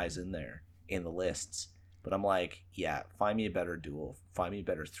our guys in there in the lists. But I'm like, find me a better duo. Find me a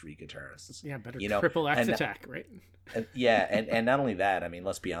better three guitarists. Yeah, better triple X attack, right? And not only that, I mean,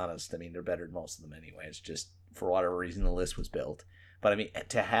 let's be honest. I mean, they're better than most of them anyway. It's just for whatever reason the list was built. But I mean,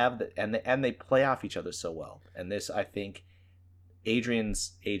 to have and they play off each other so well. And this, I think,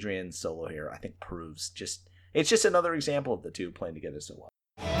 Adrian's solo here, I think proves it's just another example of the two playing together so well.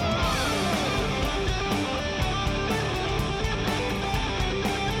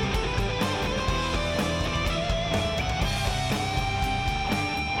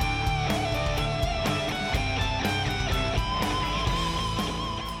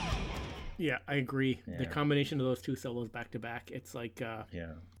 Yeah, I agree. Yeah. The combination of those two solos back to back, it's like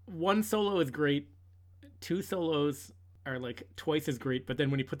one solo is great, two solos are like twice as great, but then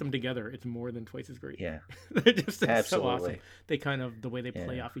when you put them together, it's more than twice as great. Yeah. It's so awesome. They kind of, the way they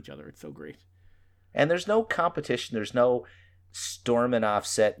play off each other, it's so great. And there's no competition. There's no storming off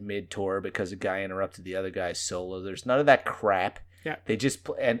set mid-tour because a guy interrupted the other guy's solo. There's none of that crap. Yeah. They just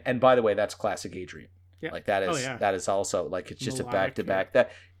and by the way, that's classic Adrian. Yeah. Like that is that is also like it's just melodic, a back-to-back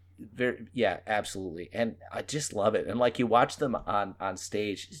that absolutely. And I just love it. And like you watch them on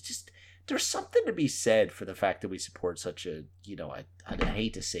stage, it's just there's something to be said for the fact that we support such a, I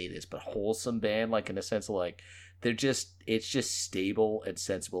hate to say this, but wholesome band, like in the sense of like it's just stable and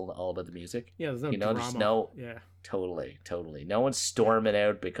sensible and all about the music. Yeah, there's no you know, drama. there's no Yeah. Totally. No one's storming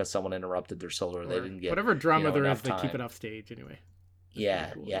out because someone interrupted their solo or they Or didn't get whatever drama there enough is, they keep time. it off stage anyway.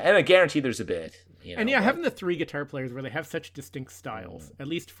 Yeah, cool. yeah, and I guarantee there's a bit. And yeah, having the 3 guitar players where they have such distinct styles, at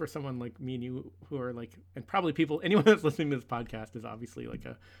least for someone like me and you who are like, and probably anyone that's listening to this podcast is obviously like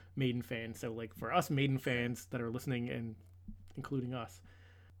a Maiden fan. So like for us Maiden fans that are listening, and including us,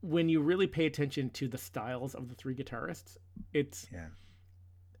 when you really pay attention to the styles of the 3 guitarists, it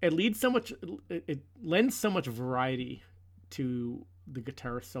lends so much variety to the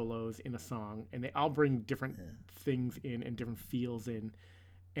guitar solos in a song, and they all bring different things in and different feels in.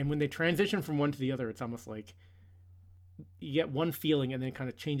 And when they transition from one to the other, it's almost like you get one feeling and then it kind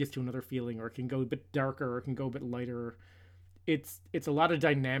of changes to another feeling, or it can go a bit darker, or it can go a bit lighter. It's a lot of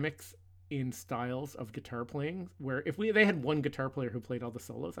dynamics in styles of guitar playing, where if they had one guitar player who played all the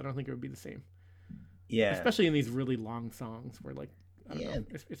solos, I don't think it would be the same. Yeah. Especially in these really long songs where like, I don't know,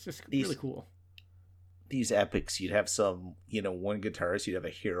 it's just really cool. These epics, you'd have some, one guitarist, you'd have a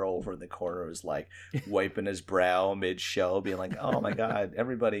hero over in the corner who's like wiping his brow mid-show, being like, oh my God,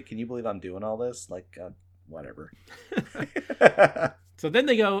 everybody, can you believe I'm doing all this? Like, whatever. So then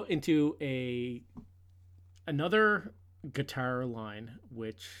they go into another guitar line,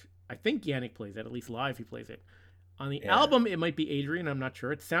 which I think Yannick plays at least live he plays it. On the album, it might be Adrian, I'm not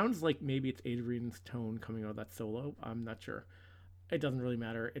sure. It sounds like maybe it's Adrian's tone coming out of that solo. I'm not sure. It doesn't really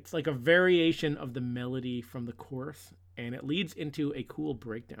matter. It's like a variation of the melody from the chorus, and it leads into a cool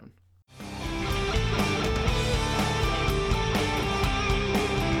breakdown.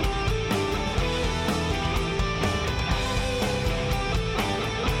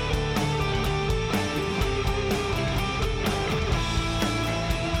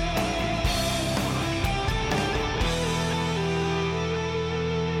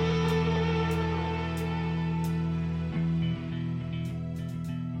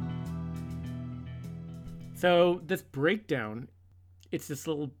 So this breakdown, it's this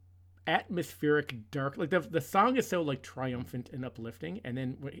little atmospheric dark, like the song is so like triumphant and uplifting, and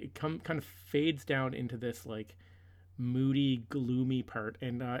then it kind of fades down into this like moody, gloomy part.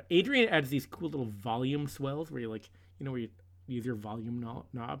 And Adrian adds these cool little volume swells where you like, where you use your volume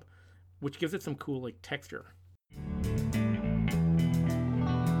knob, which gives it some cool like texture.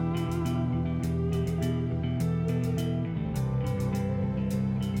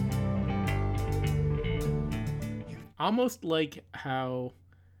 Almost like how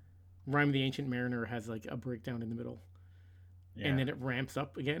Rime of the Ancient Mariner has like a breakdown in the middle, and then it ramps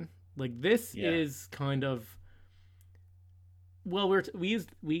up again. Like this is kind of, well,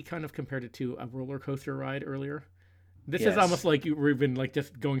 we kind of compared it to a roller coaster ride earlier. This is almost like we've been like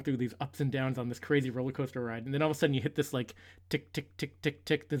just going through these ups and downs on this crazy roller coaster ride, and then all of a sudden you hit this like tick tick tick tick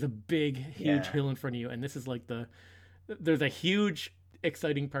tick. There's a big huge hill in front of you, and this is like there's a huge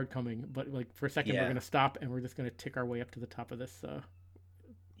exciting part coming, but like for a second we're gonna stop and we're just gonna tick our way up to the top of this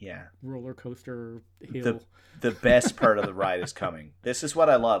roller coaster hill. The best part of the ride is coming. This is what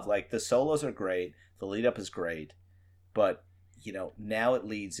I love. Like the solos are great, the lead up is great, but now it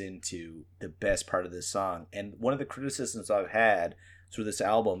leads into the best part of this song. And one of the criticisms I've had through this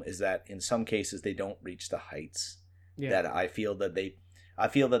album is that in some cases they don't reach the heights that I feel that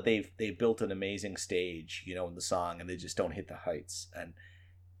they've built an amazing stage, in the song, and they just don't hit the heights. And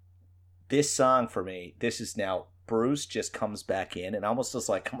this song for me, this is now Bruce just comes back in and almost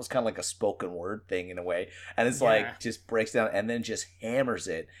kind of like a spoken word thing in a way, and it's like just breaks down and then just hammers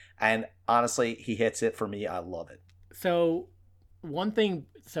it. And honestly, he hits it for me. I love it. So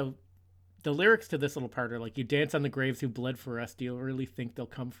the lyrics to this little part are like, you dance on the graves who bled for us. Do you really think they'll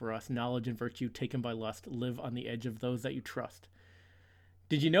come for us? Knowledge and virtue taken by lust, live on the edge of those that you trust.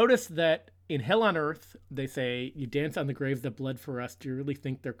 Did you notice that in Hell on Earth, they say, you dance on the graves that bled for us. Do you really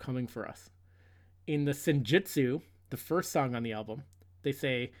think they're coming for us? In the Senjutsu, the first song on the album, they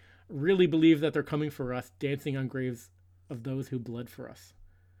say, really believe that they're coming for us, dancing on graves of those who bled for us.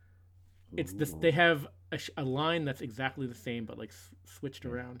 It's this. They have a line that's exactly the same, but like switched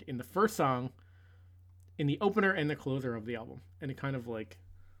around in the first song, in the opener and the closer of the album. And it kind of like,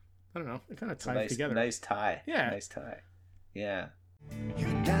 I don't know, it kind of ties together. Nice tie. Yeah. Nice tie. Yeah. You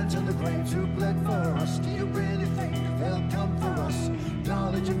dance on the graves who bled for us. Do you really think they'll come for us?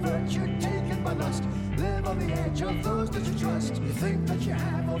 Knowledge and virtue taken by lust. Live on the edge of those that you trust. You think that you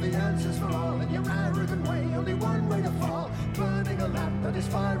have all the answers for all. In your arrogant way, only one way to fall. Burning a lamp that is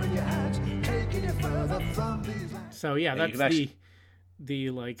fire in your hands. Taking you further from these lands. So yeah, that's the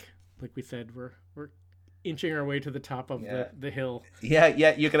like we said, we're inching our way to the top of the hill. Yeah,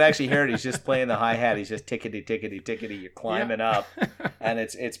 you can actually hear it. He's just playing the hi-hat. He's just tickety, tickety, tickety. You're climbing up, and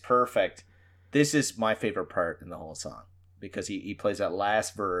it's perfect. This is my favorite part in the whole song because he plays that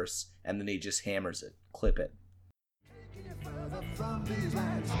last verse and then he just hammers it. Clip it. Taking you further from these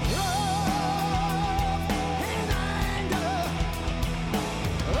lands. Love and anger.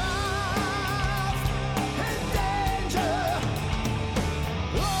 Love and danger.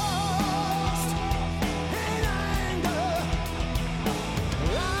 Lost in anger.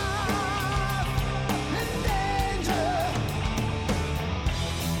 Love and danger.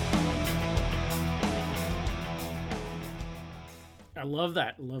 I love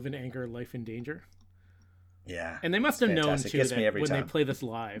that. Love and anger, life and danger. Yeah. And they must have known Fantastic. too Gets me that every when they time. play this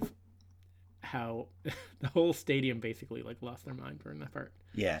live, how the whole stadium basically like lost their mind during that part,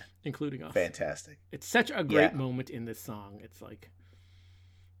 Yeah. including us. Fantastic. It's such a great Yeah. moment in this song. It's like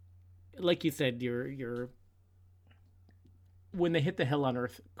you said, you're when they hit the Hell on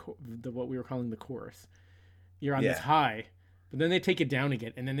Earth, what we were calling the chorus, you're on this Yeah. high, but then they take it down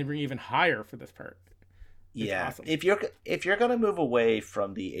again, and then they bring even higher for this part. It's Yeah. awesome. If you're gonna move away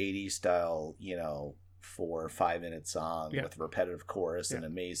from the '80s style, 4 or 5 minute song Yeah. with repetitive chorus and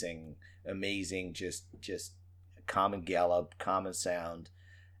amazing, just common gallop, common sound.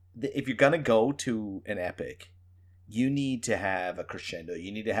 If you're gonna go to an epic, you need to have a crescendo.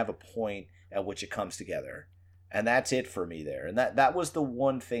 You need to have a point at which it comes together. And that's it for me there. And that was the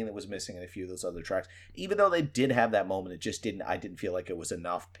one thing that was missing in a few of those other tracks. Even though they did have that moment, I didn't feel like it was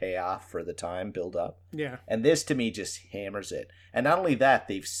enough payoff for the time build up. Yeah. And this to me just hammers it. And not only that,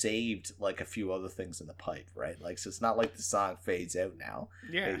 they've saved like a few other things in the pipe, right? Like, so it's not like the song fades out now.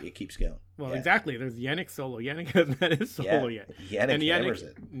 Yeah. It keeps going. Well, Yeah. exactly. There's Yannick solo. Yannick hasn't had his solo yet. Yannick And hammers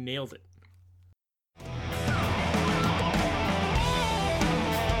Yannick it. nails it.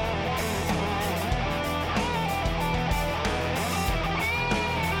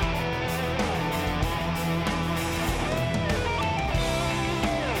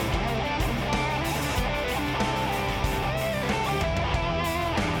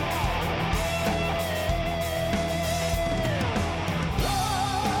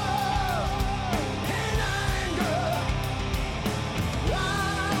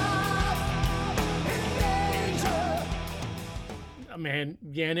 Man,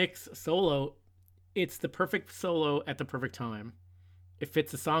 Yannick's solo, it's the perfect solo at the perfect time. It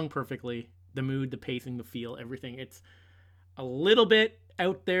fits the song perfectly. The mood, the pacing, the feel, everything. It's a little bit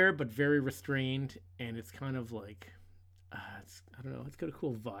out there, but very restrained. And it's kind of like, I don't know, it's got a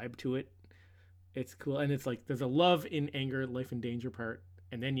cool vibe to it. It's cool. And it's like, there's a love in anger, life and danger part.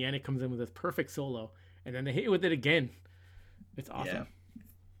 And then Yannick comes in with this perfect solo. And then they hit with it again. It's awesome. Yeah.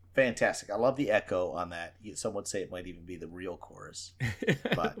 Fantastic. I love the echo on that. Some would say it might even be the real chorus,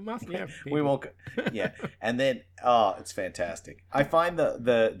 but Yeah, we won't. Yeah, and then it's fantastic. I find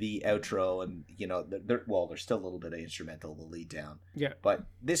the outro and there's still a little bit of instrumental, the lead down. Yeah, but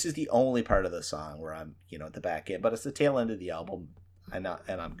this is the only part of the song where I'm at the back end, but it's the tail end of the album, and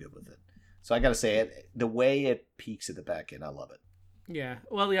I'm good with it. So I got to say it. The way it peaks at the back end, I love it. Yeah.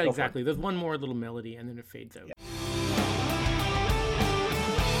 Well, yeah, exactly. There's one more little melody, and then it fades out. Yeah.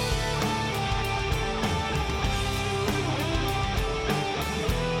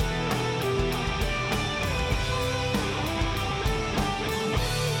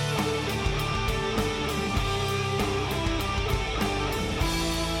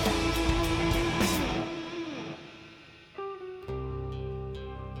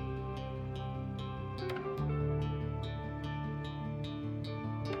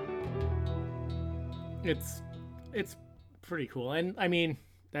 It's pretty cool, and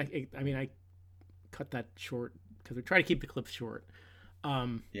I cut that short because we try to keep the clips short.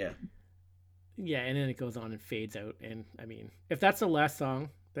 Yeah, and then it goes on and fades out, and I mean, if that's the last song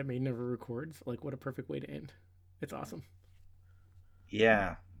that Maiden never records, like, what a perfect way to end. It's awesome.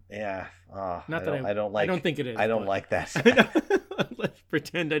 Yeah. Oh, I don't think it is. I don't like that. Let's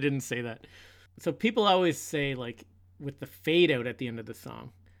pretend I didn't say that. So people always say, like, with the fade out at the end of the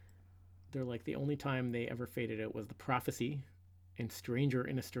song, they're like, the only time they ever faded out was The Prophecy and Stranger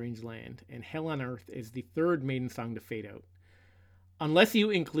in a Strange Land. And Hell on Earth is the third Maiden song to fade out. Unless you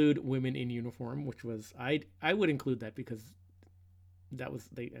include Women in Uniform, which was, I would include that because that was,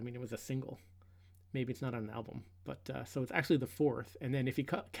 it was a single. Maybe it's not on an album. But, so it's actually the fourth. And then if you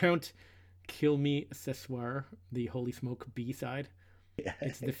count Kill Me Ce Soir, the Holy Smoke B-side,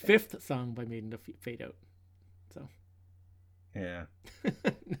 it's the fifth song by Maiden to fade out. So. Yeah.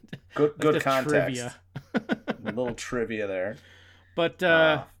 Good context. Trivia. A little trivia there. But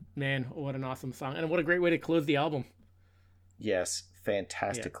man, what an awesome song, and what a great way to close the album. Yes,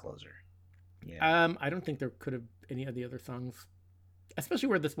 fantastic closer. Yeah. I don't think there could have any of the other songs, especially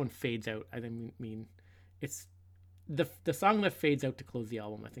where this one fades out. I mean, it's the song that fades out to close the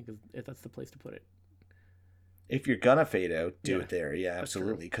album, I think that's the place to put it. If you're gonna fade out, do Yeah, it there. Yeah,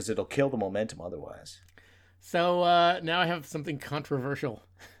 absolutely, because it'll kill the momentum otherwise. So now I have something controversial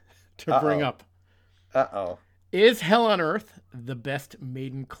to bring up. Uh-oh. Is Hell on Earth the best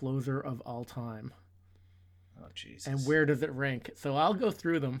Maiden closer of all time? Oh, Jesus. And where does it rank? So I'll go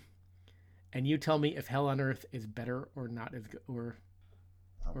through them, and you tell me if Hell on Earth is better or not as good. Oh,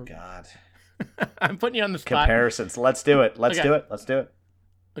 God. I'm putting you on the spot. Comparisons. Let's do it. Let's do it.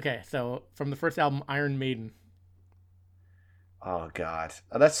 Okay, so from the first album, Iron Maiden. Oh, God.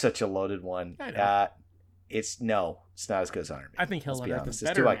 Oh, that's such a loaded one. I know. It's not as good as Iron Maiden. I think Hell on Earth is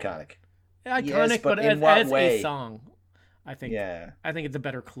better. It's too iconic. Iconic, Yes, but in what as way? a song, I think it's a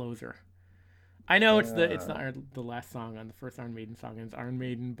better closer. I know it's the last song on the first Iron Maiden song, and it's Iron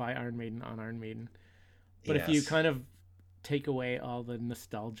Maiden by Iron Maiden on Iron Maiden. But if you kind of take away all the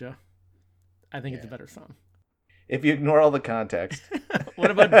nostalgia, I think it's a better song. If you ignore all the context. What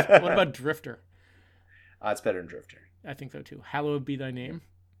about Drifter? It's better than Drifter. I think so too. Hallowed Be Thy Name.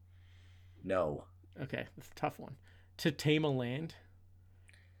 No. Okay, that's a tough one. To Tame a Land.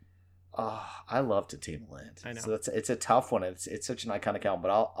 Oh, I love To Tame a Land. I know. So it's a tough one. It's such an iconic album, but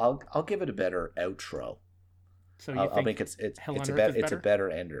I'll give it a better outro. So I'll make it's a better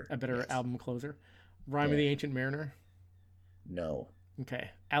ender. A better album closer. Rhyme of the Ancient Mariner. No.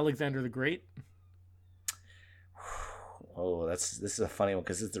 Okay. Alexander the Great. Oh, this is a funny one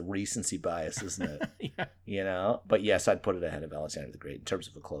because it's a recency bias, isn't it? Yeah. You know, but yes, I'd put it ahead of Alexander the Great in terms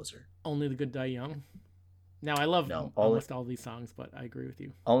of a closer. Only the Good Die Young. Now I love almost all these songs, but I agree with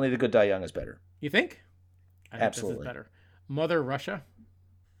you. Only the Good Die Young is better. You think? I think Absolutely. this is better. Mother Russia.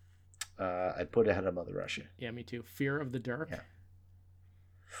 I'd put it ahead of Mother Russia. Yeah, me too. Fear of the Dark. Yeah.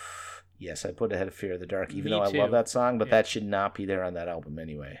 Yes, I'd put it ahead of Fear of the Dark, even Me though I too. love that song, but that should not be there on that album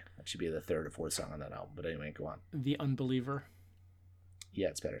anyway. That should be the third or fourth song on that album. But anyway, go on. The Unbeliever. Yeah,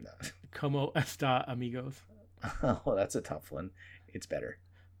 it's better than that. Como Esta Amigos. Oh, that's a tough one. It's better.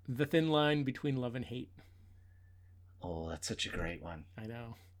 The Thin Line Between Love and Hate. Oh, that's such a great one. I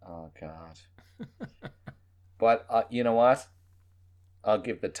know. Oh, God. But you know what? I'll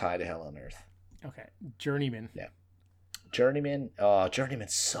give the tie to Hell on Earth. Okay. Journeyman. Yeah. Journeyman. Oh,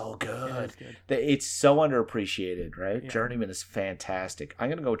 Journeyman's so good. It is good. It's so underappreciated, right? Yeah. Journeyman is fantastic. I'm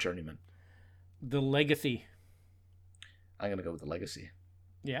going to go with Journeyman. The Legacy. I'm going to go with The Legacy.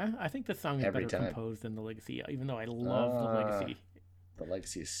 Yeah, I think the song is Every better time. composed than The Legacy, even though I love The Legacy. The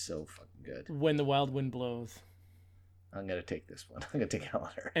Legacy is so fucking good. When the Wild Wind Blows. I'm going to take this one. I'm going to take Hell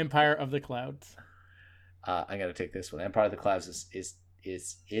on Earth. Empire of the Clouds. I'm going to take this one. Empire of the Clouds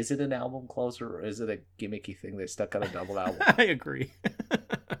is it an album closer or is it a gimmicky thing they stuck on a double album? I agree.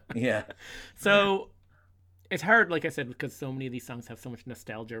 Yeah. So it's hard, like I said, because so many of these songs have so much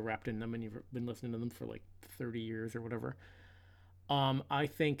nostalgia wrapped in them, and you've been listening to them for like 30 years or whatever. I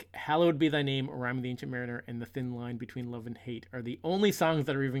think Hallowed Be Thy Name, Rhyme of the Ancient Mariner, and The Thin Line Between Love and Hate are the only songs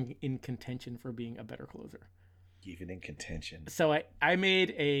that are even in contention for being a better closer. Even in contention. So I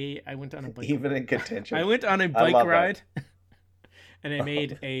went on a bike. Even in contention. I went on a bike ride, and I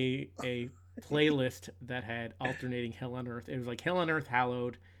made a playlist that had alternating Hell on Earth. It was like Hell on Earth,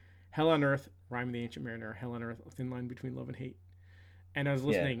 Hallowed, Hell on Earth, Rhyme of the Ancient Mariner, Hell on Earth, Thin Line Between Love and Hate. And I was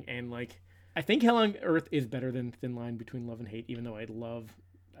listening, and like, I think Hell on Earth is better than Thin Line Between Love and Hate, even though I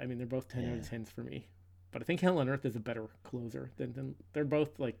mean, they're both 10 out of 10s for me. But I think Hell on Earth is a better closer than they're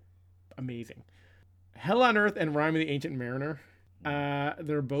both like amazing. Hell on Earth and Rhyme of the Ancient Mariner,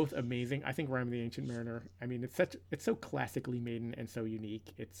 they're both amazing. I think Rhyme of the Ancient Mariner, I mean, it's so classically Maiden and so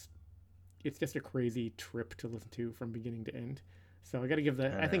unique. It's just a crazy trip to listen to from beginning to end. So I got to give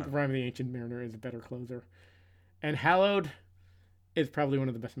that. I think Rhyme of the Ancient Mariner is a better closer. And Hallowed is probably one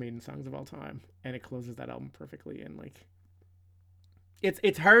of the best Maiden songs of all time, and it closes that album perfectly. And like,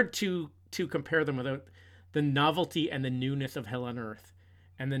 it's hard to compare them without the novelty and the newness of Hell on Earth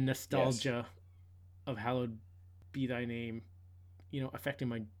and the nostalgia of Hallowed Be Thy Name, affecting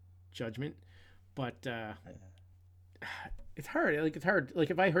my judgment. But it's hard. It's hard. Like,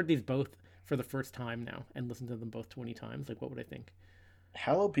 if I heard these both for the first time now and listened to them both 20 times, like, what would I think?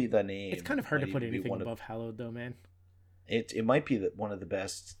 Hallowed Be Thy Name. It's kind of hard to put anything above Hallowed, though, man. It might be one of the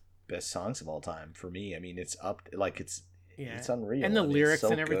best songs of all time for me. I mean, it's up, like, it's unreal. And the lyrics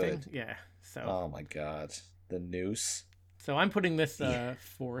so and everything. good. Yeah. So. Oh my God, the noose. So I'm putting this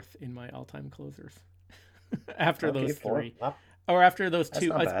fourth in my all-time closers. After those three, or after those two.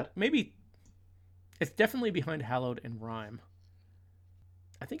 Not bad. Maybe it's definitely behind Hallowed and Rhyme.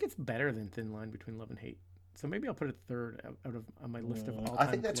 I think it's better than Thin Line Between Love and Hate. So maybe I'll put it third out of on my list of all-time. I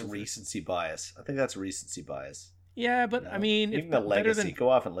think that's closers. recency bias. Yeah, but No. I mean, even it's the better Legacy. than. Go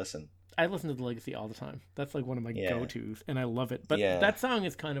off and listen. I listen to The Legacy all the time. That's like one of my Yeah. go-tos, and I love it. But Yeah. that song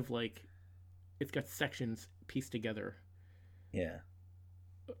is kind of like, it's got sections pieced together, Yeah.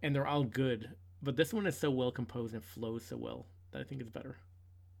 and they're all good. But this one is so well composed and flows so well that I think it's better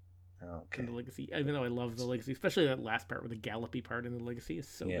Okay. than The Legacy. Even though I love The Legacy, especially that last part where the gallopy part in The Legacy is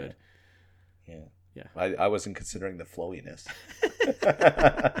so Yeah. good. Yeah. Yeah. I wasn't considering the flowiness.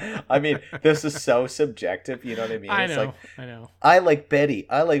 I mean, this is so subjective. You know what I mean? I It's know. like, I know. I like Betty.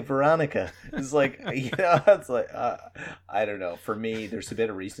 I like Veronica. It's like, it's like, I don't know. For me, there's a bit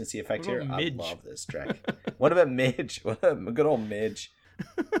of recency effect What here. about I Midge? love this track. What about Midge? What about good old Midge?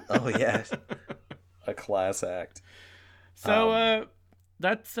 Oh, yes. A class act. So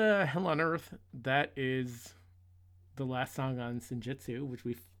that's Hell on Earth. That is the last song on Senjutsu, which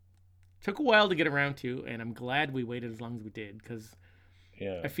we took a while to get around to, and I'm glad we waited as long as we did, because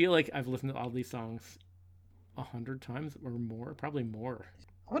Yeah. I feel like I've listened to all these songs 100 times or more, probably more.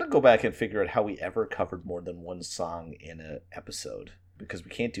 I want to go back and figure out how we ever covered more than one song in an episode, because we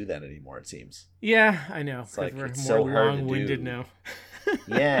can't do that anymore, it seems. Yeah, I know. It's like, We're it's more so hard to long-winded do. now.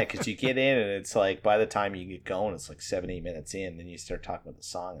 Yeah, because you get in and it's like, by the time you get going, it's like 7-8 minutes in, then you start talking about the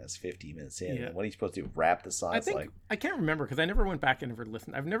song, and it's 15 minutes in. Yeah. And what are you supposed to do? Wrap the song? I It's think like, I can't remember because I never went back and ever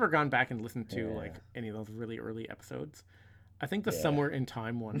listened. I've never gone back and listened to Yeah. like any of those really early episodes. I think the Yeah. Somewhere in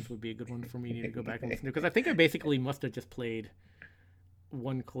Time ones would be a good one for me to go back and listen to, because I think I basically must have just played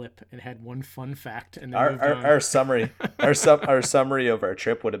one clip and had one fun fact and then moved on. our summary our summary of our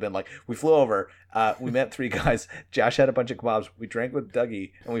trip would have been like, we flew over, we met 3 guys, Josh had a bunch of kebabs, we drank with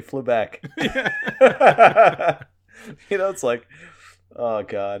Dougie, and we flew back. It's like, oh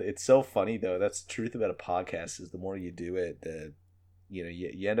god, it's so funny though. That's the truth about a podcast, is the more you do it,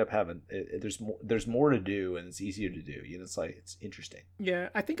 you end up having there's more to do, and it's easier to do. It's like, it's interesting. Yeah,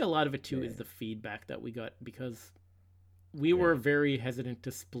 I think a lot of it too is the feedback that we got, because we were very hesitant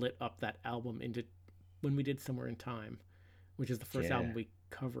to split up that album into, when we did Somewhere in Time, which is the first Yeah. album we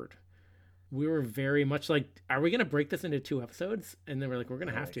covered. We were very much like, are we going to break this into 2 episodes? And then we're like, we're going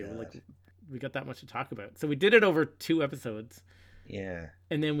to Oh have my to. God. Like, we got that much to talk about. So we did it over 2 episodes. Yeah.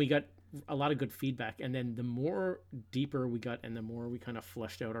 And then we got a lot of good feedback. And then the more deeper we got and the more we kind of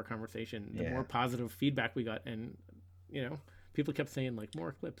fleshed out our conversation, the Yeah. more positive feedback we got. And, people kept saying like,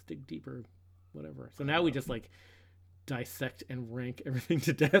 more clips, dig deeper, whatever. So now we just like dissect and rank everything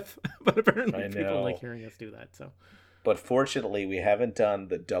to death. But apparently I people know. like hearing us do that. So But fortunately, we haven't done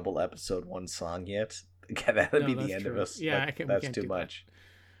the double episode 1 song yet. Yeah, that'd No, be the that's end true. of us. Yeah, That- we that's can't too do that. much.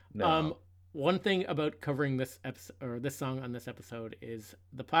 No. One thing about covering this episode, or this song on this episode, is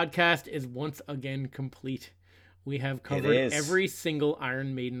the podcast is once again complete. We have covered is. every single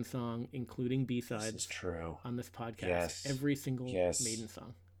Iron Maiden song, including This is B-sides, true. on this podcast. Yes. Every single Yes. Maiden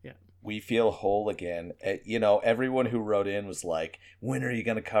song. Yeah. We feel whole again. Everyone who wrote in was like, when are you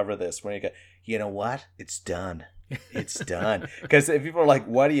going to cover this? When are you going? You know what? It's done. It's done. Because people are like,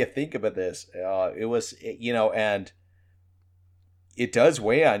 what do you think about this? And it does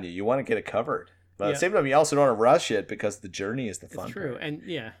weigh on you. You want to get it covered. But at the same time, you also don't want to rush it, because the journey is the fun It's true. part. And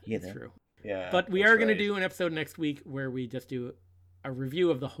yeah, it's know? true. Yeah, But we that's are going to right. do an episode next week where we just do a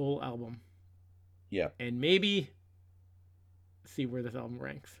review of the whole album. Yeah. And maybe see where this album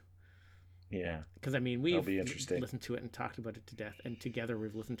ranks. Yeah. Because, I mean, That'll we've be interesting. listened to it and talked about it to death, and together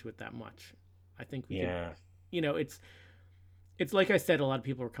we've listened to it that much. I think we Yeah. could, it's like I said, a lot of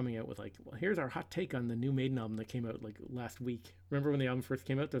people are coming out with like, well, here's our hot take on the new Maiden album that came out like last week. Remember when the album first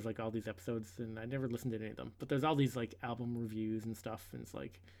came out? There's like all these episodes, and I never listened to any of them, but there's all these like album reviews and stuff, and it's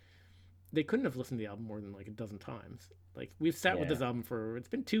like, they couldn't have listened to the album more than like a dozen times. Like, we've sat with Yeah. this album it's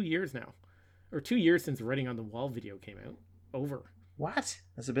been 2 years now, or 2 years since Writing on the Wall video came out. Over. What?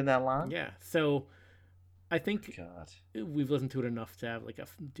 Has it been that long? Yeah. So I think God. we've listened to it enough to have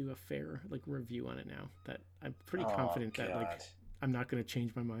do a fair like review on it now, that I'm pretty confident that like God. I'm not going to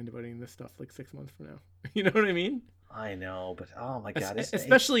change my mind about any of this stuff like 6 months from now. You know what I mean? I know, but oh my God.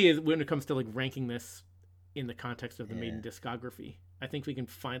 Especially when it comes to like ranking this in the context of the Yeah. Maiden discography. I think we can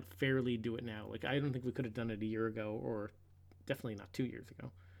fairly do it now. Like, I don't think we could have done it a year ago, or definitely not 2 years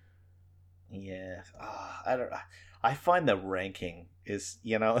ago. Yeah, I don't. I find the ranking is,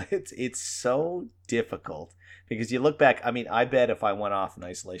 it's so difficult, because you look back. I mean, I bet if I went off in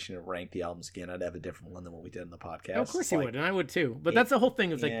isolation and ranked the albums again, I'd have a different one than what we did in the podcast. Of course It's you like, would, and I would too. But that's the whole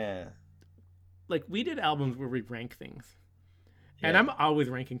thing. Is like, yeah, like we did albums where we rank things, and Yeah. I'm always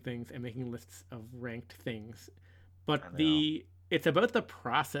ranking things and making lists of ranked things. But I know. it's about the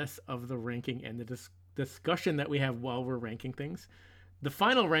process of the ranking and the discussion that we have while we're ranking things. The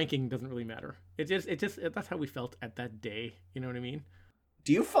final ranking doesn't really matter. It just that's how we felt at that day. You know what I mean?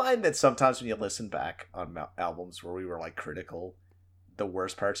 Do you find that sometimes when you listen back on albums where we were like critical, the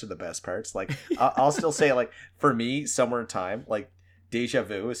worst parts are the best parts. Like I'll still say, like, for me, Somewhere in Time, like Deja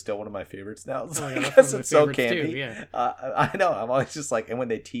Vu is still one of my favorites now. It's because it's so campy. Too, yeah. I know. I'm always just like, and when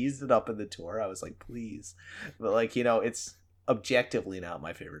they teased it up in the tour, I was like, please. But like, it's objectively not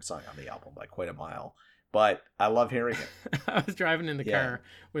my favorite song on the album by quite a mile. But I love hearing it. I was driving in the car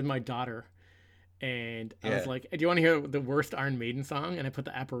with my daughter, and I was like, do you want to hear the worst Iron Maiden song? And I put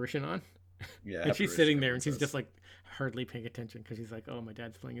the Apparition on. Yeah. And she's sitting there, and she's just like hardly paying attention because she's like, oh, my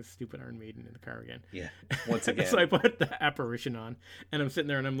dad's playing his stupid Iron Maiden in the car again. Yeah. Once again. So I put the Apparition on, and I'm sitting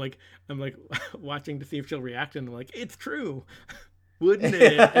there, and I'm like watching to see if she'll react, and I'm like, it's true. Wouldn't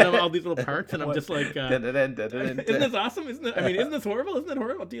it? And all these little parts, and I'm just like, isn't this awesome? Isn't this horrible? Isn't it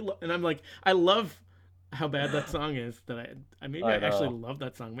horrible? And I'm like, I love how bad that song is. That I actually love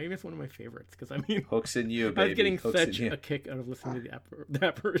that song. Maybe it's one of my favorites because Hooks in You, baby. I was getting Hooks such a kick out of listening to the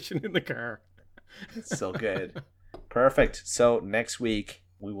Apparition in the car. It's so good. Perfect. So next week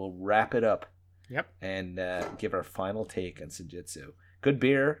we will wrap it up. Yep. And give our final take on Senjutsu. Good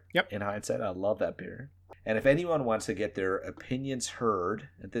beer. Yep. In hindsight, I love that beer. And if anyone wants to get their opinions heard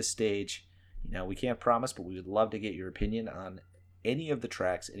at this stage, we can't promise, but we would love to get your opinion on any of the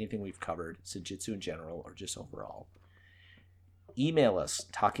tracks, anything we've covered, Senjutsu in general, or just overall. Email us,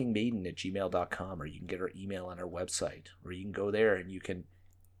 talkingmaiden@gmail.com, or you can get our email on our website, or you can go there and you can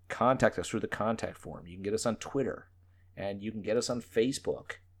contact us through the contact form. You can get us on Twitter, and you can get us on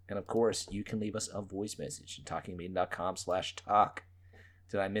Facebook. And of course, you can leave us a voice message at talkingmaiden.com/talk.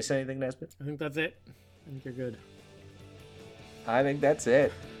 Did I miss anything, Nesbitt? I think that's it. I think you're good. I think that's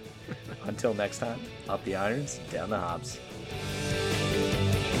it. Until next time, up the irons, down the hops.